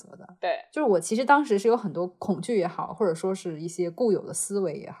个选择的。对，就是我其实当时是有很多恐惧也好，或者说是一些固有的思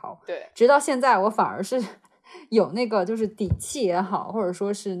维也好，对，直到现在我反而是有那个就是底气也好，或者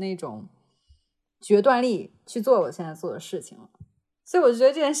说是那种决断力去做我现在做的事情了。所以我觉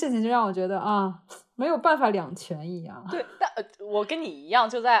得这件事情就让我觉得啊，没有办法两全一样。对，但我跟你一样，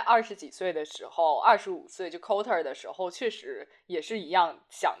就在20几岁的时候，25岁就 quarter 的时候，确实也是一样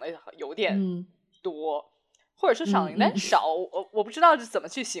想的有点多，或者说想的有点少。我不知道怎么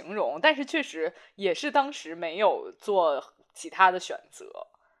去形容，但是确实也是当时没有做其他的选择。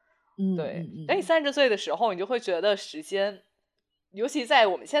对，等你30岁的时候，你就会觉得时间，尤其在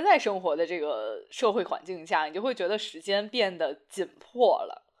我们现在生活的这个社会环境下，你就会觉得时间变得紧迫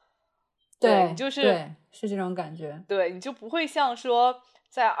了。对，你就是这种感觉。对，你就不会像说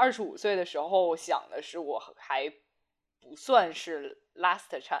在25岁的时候想的是我还不算是 last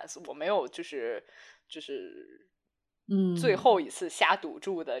chance， 我没有就是最后一次下赌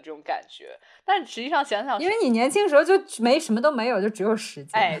注的这种感觉。但实际上想想，因为你年轻时候就没什么都没有，就只有时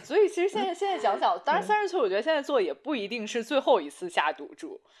间。哎，所以其实现在想想，当然30岁，我觉得现在做也不一定是最后一次下赌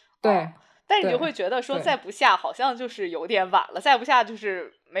注。对。但你就会觉得说再不下好像就是有点晚了，再不下就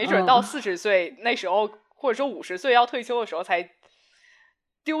是没准到40岁那时候，或者说50岁要退休的时候才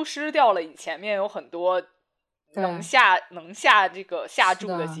丢失掉了你前面有很多能下这个下注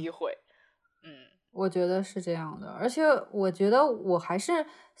的机会。我觉得是这样的。而且我觉得我还是，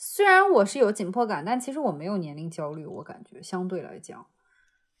虽然我是有紧迫感，但其实我没有年龄焦虑。我感觉相对来讲，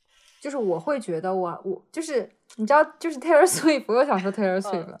就是我会觉得我就是你知道，就是 Taylor Swift， 我又想说 Taylor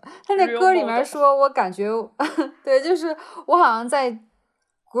Swift 了。他那歌里面说，我感觉对，就是我好像在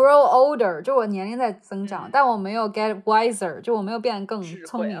grow older， 就我年龄在增长，但我没有 get wiser， 就我没有变得更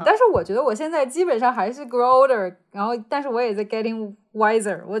聪明。但是我觉得我现在基本上还是 grow older， 然后但是我也在 getting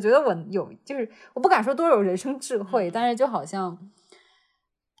wiser。我觉得我有，就是我不敢说多有人生智慧，但是就好像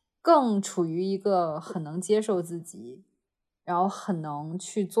更处于一个很能接受自己，然后很能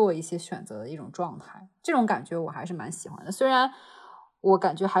去做一些选择的一种状态。这种感觉我还是蛮喜欢的。虽然我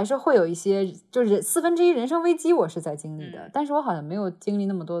感觉还是会有一些就是1/4人生危机我是在经历的，但是我好像没有经历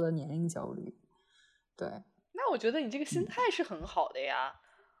那么多的年龄焦虑。对，那我觉得你这个心态是很好的呀。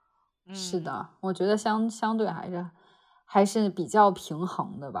是的，我觉得相对还是比较平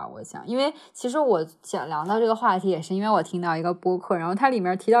衡的吧，我想。因为其实我想聊到这个话题也是因为我听到一个播客，然后它里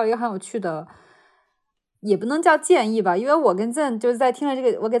面提到一个很有趣的，也不能叫建议吧，因为我跟Zen就是在听了这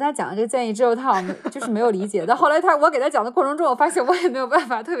个，我给他讲了这个建议之后，他好像就是没有理解。但后来我给他讲的过程中，我发现我也没有办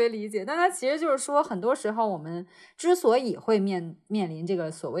法特别理解。但他其实就是说，很多时候我们之所以会面临这个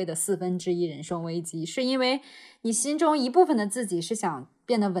所谓的1/4人生危机，是因为你心中一部分的自己是想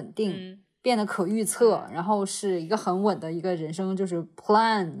变得稳定，变得可预测，然后是一个很稳的一个人生，就是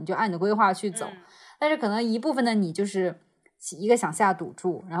plan， 你就按你的规划去走。但是可能一部分的你就是一个想下赌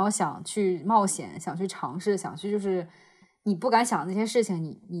注，然后想去冒险，想去尝试，想去就是你不敢想那些事情，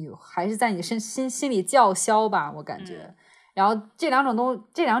你还是在你的心里叫嚣吧，我感觉。然后这两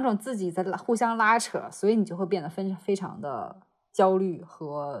种自己在互相拉扯，所以你就会变得非常的焦虑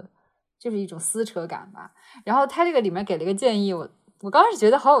和就是一种撕扯感吧。然后他这个里面给了一个建议，我刚开始觉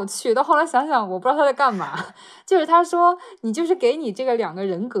得好有趣，到后来想想我不知道他在干嘛。就是他说你就是给你这个2个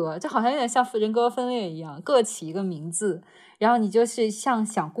人格，就好像有点像人格分裂一样，各起一个名字，然后你就是像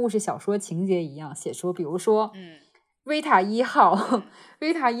想故事小说情节一样写出，比如说瑞塔1号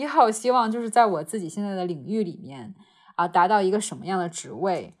瑞塔1号希望就是在我自己现在的领域里面达到一个什么样的职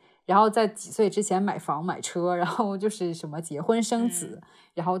位，然后在几岁之前买房买车，然后就是什么结婚生子，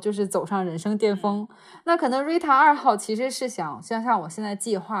然后就是走上人生巅峰。那可能 Rita 2号其实是想像我现在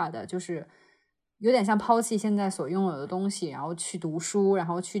计划的，就是有点像抛弃现在所拥有的东西，然后去读书，然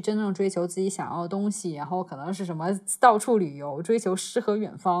后去真正追求自己想要的东西，然后可能是什么到处旅游，追求诗和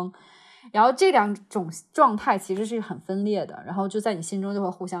远方。然后这2种状态其实是很分裂的，然后就在你心中就会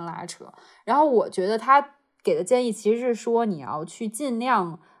互相拉扯。然后我觉得他给的建议其实是说你要去尽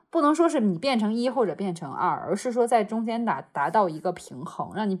量，不能说是你变成1或者变成2，而是说在中间达到一个平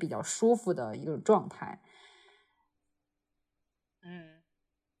衡，让你比较舒服的一个状态。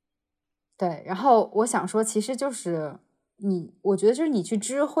对。然后我想说其实就是我觉得就是你去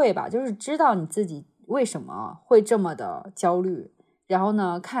知会吧，就是知道你自己为什么会这么的焦虑，然后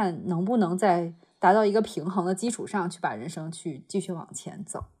呢看能不能在达到一个平衡的基础上去把人生去继续往前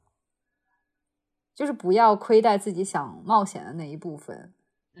走，就是不要亏待自己想冒险的那一部分，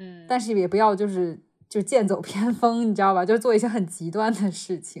但是也不要就剑走偏锋，你知道吧，就是做一些很极端的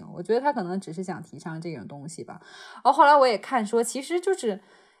事情。我觉得他可能只是想提倡这种东西吧。然后后来我也看说其实就是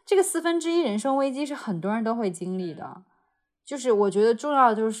这个1/4人生危机是很多人都会经历的，就是我觉得重要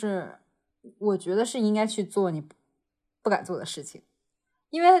的就是我觉得是应该去做你不敢做的事情。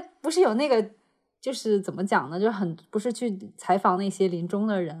因为不是有那个就是怎么讲呢，就不是去采访那些临终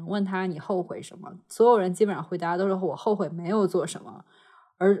的人，问他你后悔什么，所有人基本上回答都是我后悔没有做什么，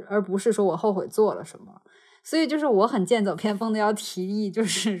而不是说我后悔做了什么。所以就是我很剑走偏锋的要提议，就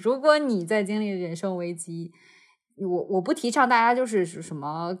是如果你在经历人生危机，我不提倡大家就是什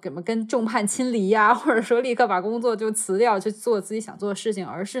么跟众叛亲离呀，或者说立刻把工作就辞掉去做自己想做的事情，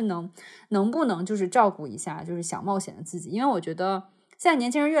而是能不能就是照顾一下就是想冒险的自己。因为我觉得现在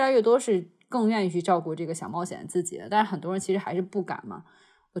年轻人越来越多是更愿意去照顾这个想冒险的自己的，但是很多人其实还是不敢嘛。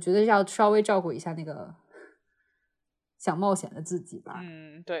我觉得要稍微照顾一下那个想冒险的自己吧。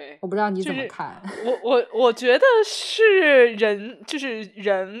对，我不知道你怎么看。我觉得是人，就是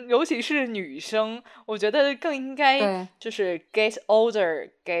人，尤其是女生，我觉得更应该就是 get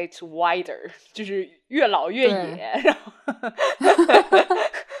older, get wider， 就是越老越野。然后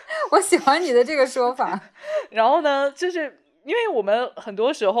我喜欢你的这个说法。然后呢，就是因为我们很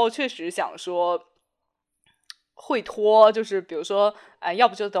多时候确实想说会拖，就是比如说要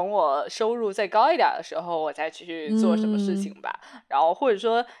不就等我收入再高一点的时候我再去做什么事情吧，然后或者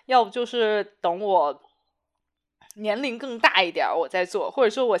说要不就是等我年龄更大一点我再做，或者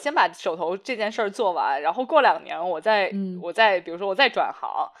说我先把手头这件事儿做完，然后过2年我再比如说我再转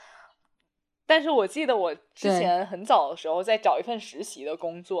行。但是我记得我之前很早的时候在找一份实习的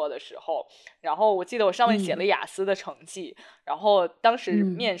工作的时候，然后我记得我上面写了雅思的成绩，然后当时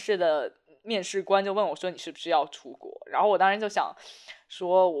面试官就问我说你是不是要出国，然后我当时就想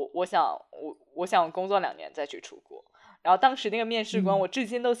说我想工作2年再去出国。然后当时那个面试官我至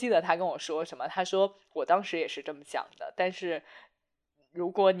今都记得他跟我说什么，他说我当时也是这么想的，但是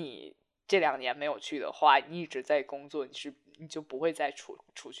如果你这2年没有去的话，你一直在工作，你就不会再出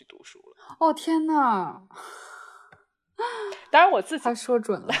去读书了。哦天哪，当然我自己他说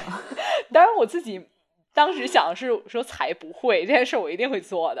准了。当然我自己当时想的是说才不会，这件事我一定会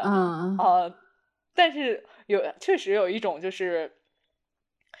做的。但是确实有一种就是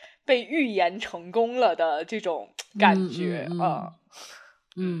被预言成功了的这种感觉。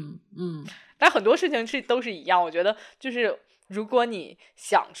但很多事情都是一样，我觉得就是如果你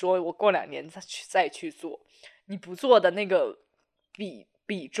想说我过2年再去做，你不做的那个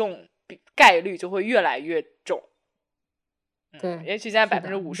比重概率就会越来越重。对，也许现在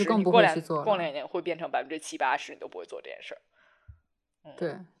50%，你过2年会变成70%、80%，你都不会做这件事儿。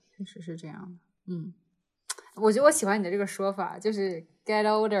对，确实是这样的。我觉得我喜欢你的这个说法，就是 get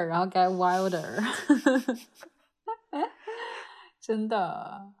older， 然后 get wilder。真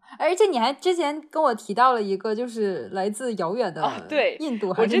的，而且你还之前跟我提到了一个，就是来自遥远的印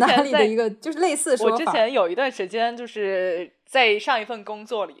度还是哪里的一个，就是类似说法。我之前有一段时间就是在上一份工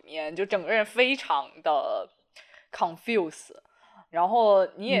作里面，就整个人非常的 confuse， 然后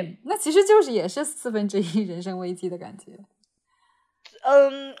你也那其实也是1/4人生危机的感觉。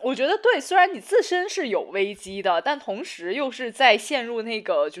我觉得对，虽然你自身是有危机的，但同时又是在陷入那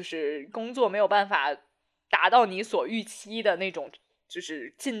个就是工作没有办法达到你所预期的那种就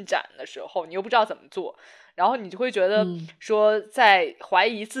是进展的时候，你又不知道怎么做，然后你就会觉得说在怀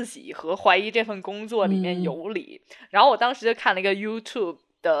疑自己和怀疑这份工作里面有理。然后我当时就看了一个 YouTube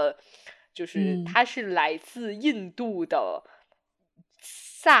的，就是它是来自印度的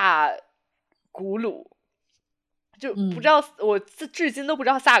萨古鲁，就不知道我至今都不知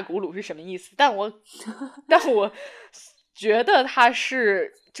道萨古鲁是什么意思，但我觉得他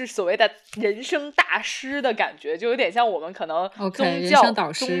是就是所谓的人生大师的感觉，就有点像我们可能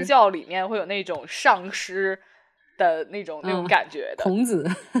宗教里面会有那种上师的那种感觉的孔子。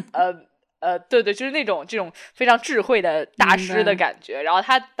对，就是这种非常智慧的大师的感觉。然后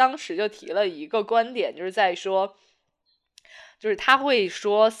他当时就提了一个观点，就是在说，就是他会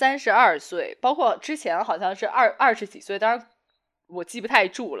说32岁，包括之前好像是20几岁，当然我记不太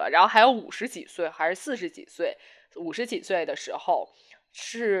住了，然后还有50几岁还是40几岁，50几岁的时候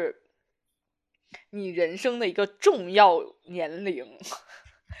是你人生的一个重要年龄。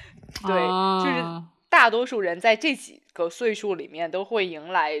对，就是大多数人在这几个岁数里面都会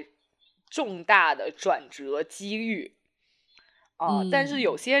迎来重大的转折机遇但是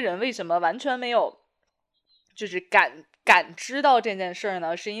有些人为什么完全没有就是感知到这件事儿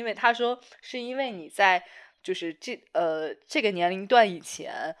呢？是因为他说是因为你在就是这个年龄段以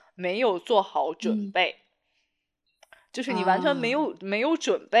前没有做好准备，就是你完全没有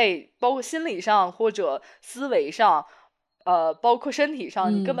准备，包括心理上或者思维上包括身体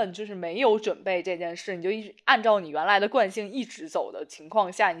上，你根本就是没有准备这件事，你就按照你原来的惯性一直走的情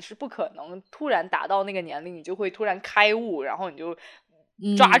况下，你是不可能突然达到那个年龄，你就会突然开悟，然后你就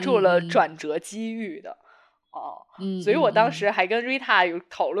抓住了转折机遇的。所以我当时还跟 Rita 有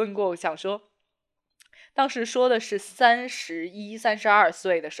讨论过，想说当时说的是31、32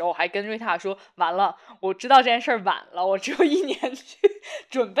岁的时候，我还跟瑞塔说，完了，我知道这件事儿晚了，我只有1年去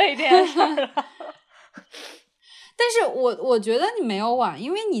准备这件事儿了。但是我觉得你没有晚，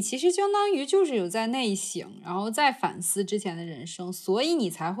因为你其实相当于就是有在内省，然后在反思之前的人生，所以你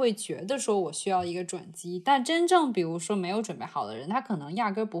才会觉得说我需要一个转机。但真正比如说没有准备好的人，他可能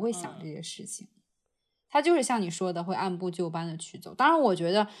压根不会想这些事情，他就是像你说的会按部就班的去走。当然我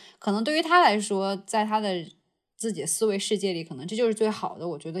觉得可能对于他来说，在他的自己的思维世界里可能这就是最好的，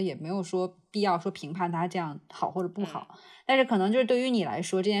我觉得也没有说必要说评判他这样好或者不好，但是可能就是对于你来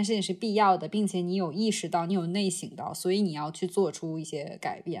说这件事情是必要的，并且你有意识到，你有内省到，所以你要去做出一些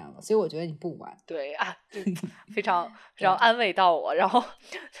改变了，所以我觉得你不晚。对啊，就非常非常安慰到我，然后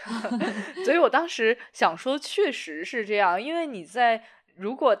所以我当时想说确实是这样，因为你在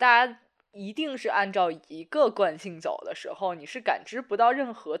如果大家一定是按照一个惯性走的时候，你是感知不到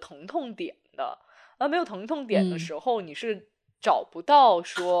任何疼痛点的，而没有疼痛点的时候，你是找不到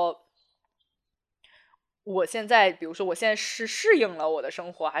说我现在比如说我现在是适应了我的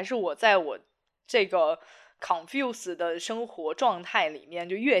生活，还是我在我这个 confuse 的生活状态里面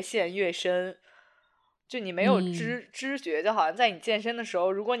就越陷越深，就你没有知觉，就好像在你健身的时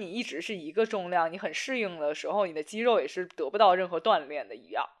候，如果你一直是一个重量，你很适应的时候，你的肌肉也是得不到任何锻炼的一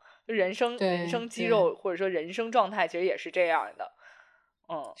样，就人生肌肉或者说人生状态其实也是这样的。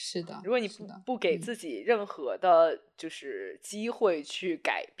是的，如果你不给自己任何的就是机会去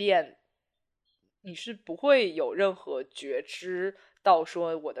改变，你是不会有任何觉知到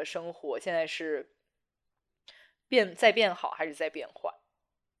说我的生活现在是在变好还是在变坏。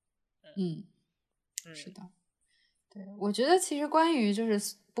是的，对，我觉得其实关于就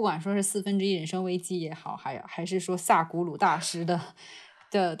是不管说是1/4人生危机也好，还是说萨古鲁大师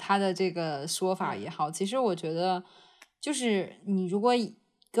的他的这个说法也好，其实我觉得就是你如果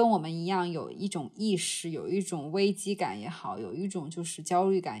跟我们一样有一种意识，有一种危机感也好，有一种就是焦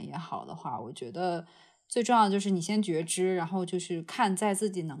虑感也好的话，我觉得最重要的就是你先觉知，然后就是看在自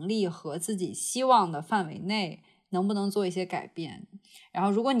己能力和自己希望的范围内能不能做一些改变。然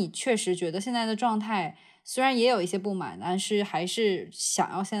后如果你确实觉得现在的状态虽然也有一些不满，但是还是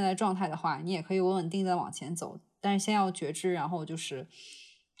想要现在的状态的话，你也可以稳稳定的往前走，但是先要觉知，然后就是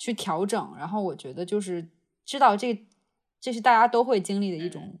去调整。然后我觉得就是知道这是大家都会经历的一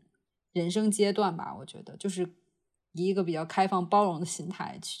种人生阶段吧，我觉得就是以一个比较开放包容的心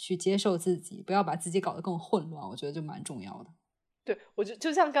态去接受自己，不要把自己搞得更混乱，我觉得就蛮重要的。对，我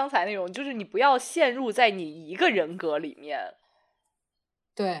就像刚才那种，就是你不要陷入在你一个人格里面，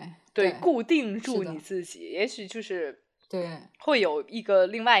对固定住你自己，也许就是对会有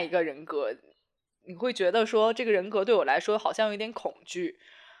另外一个人格，你会觉得说这个人格对我来说好像有点恐惧，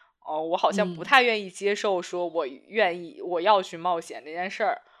我好像不太愿意接受说我要去冒险这件事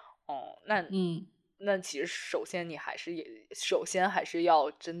儿，那其实首先还是要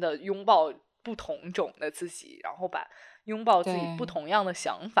真的拥抱不同种的自己，然后拥抱自己不同样的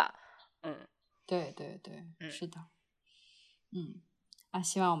想法。对，是的。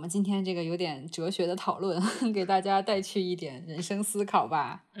希望我们今天这个有点哲学的讨论给大家带去一点人生思考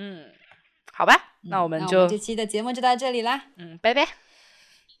吧。好吧，那我们这期的节目就到这里啦。拜拜。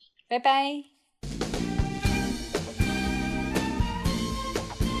拜拜。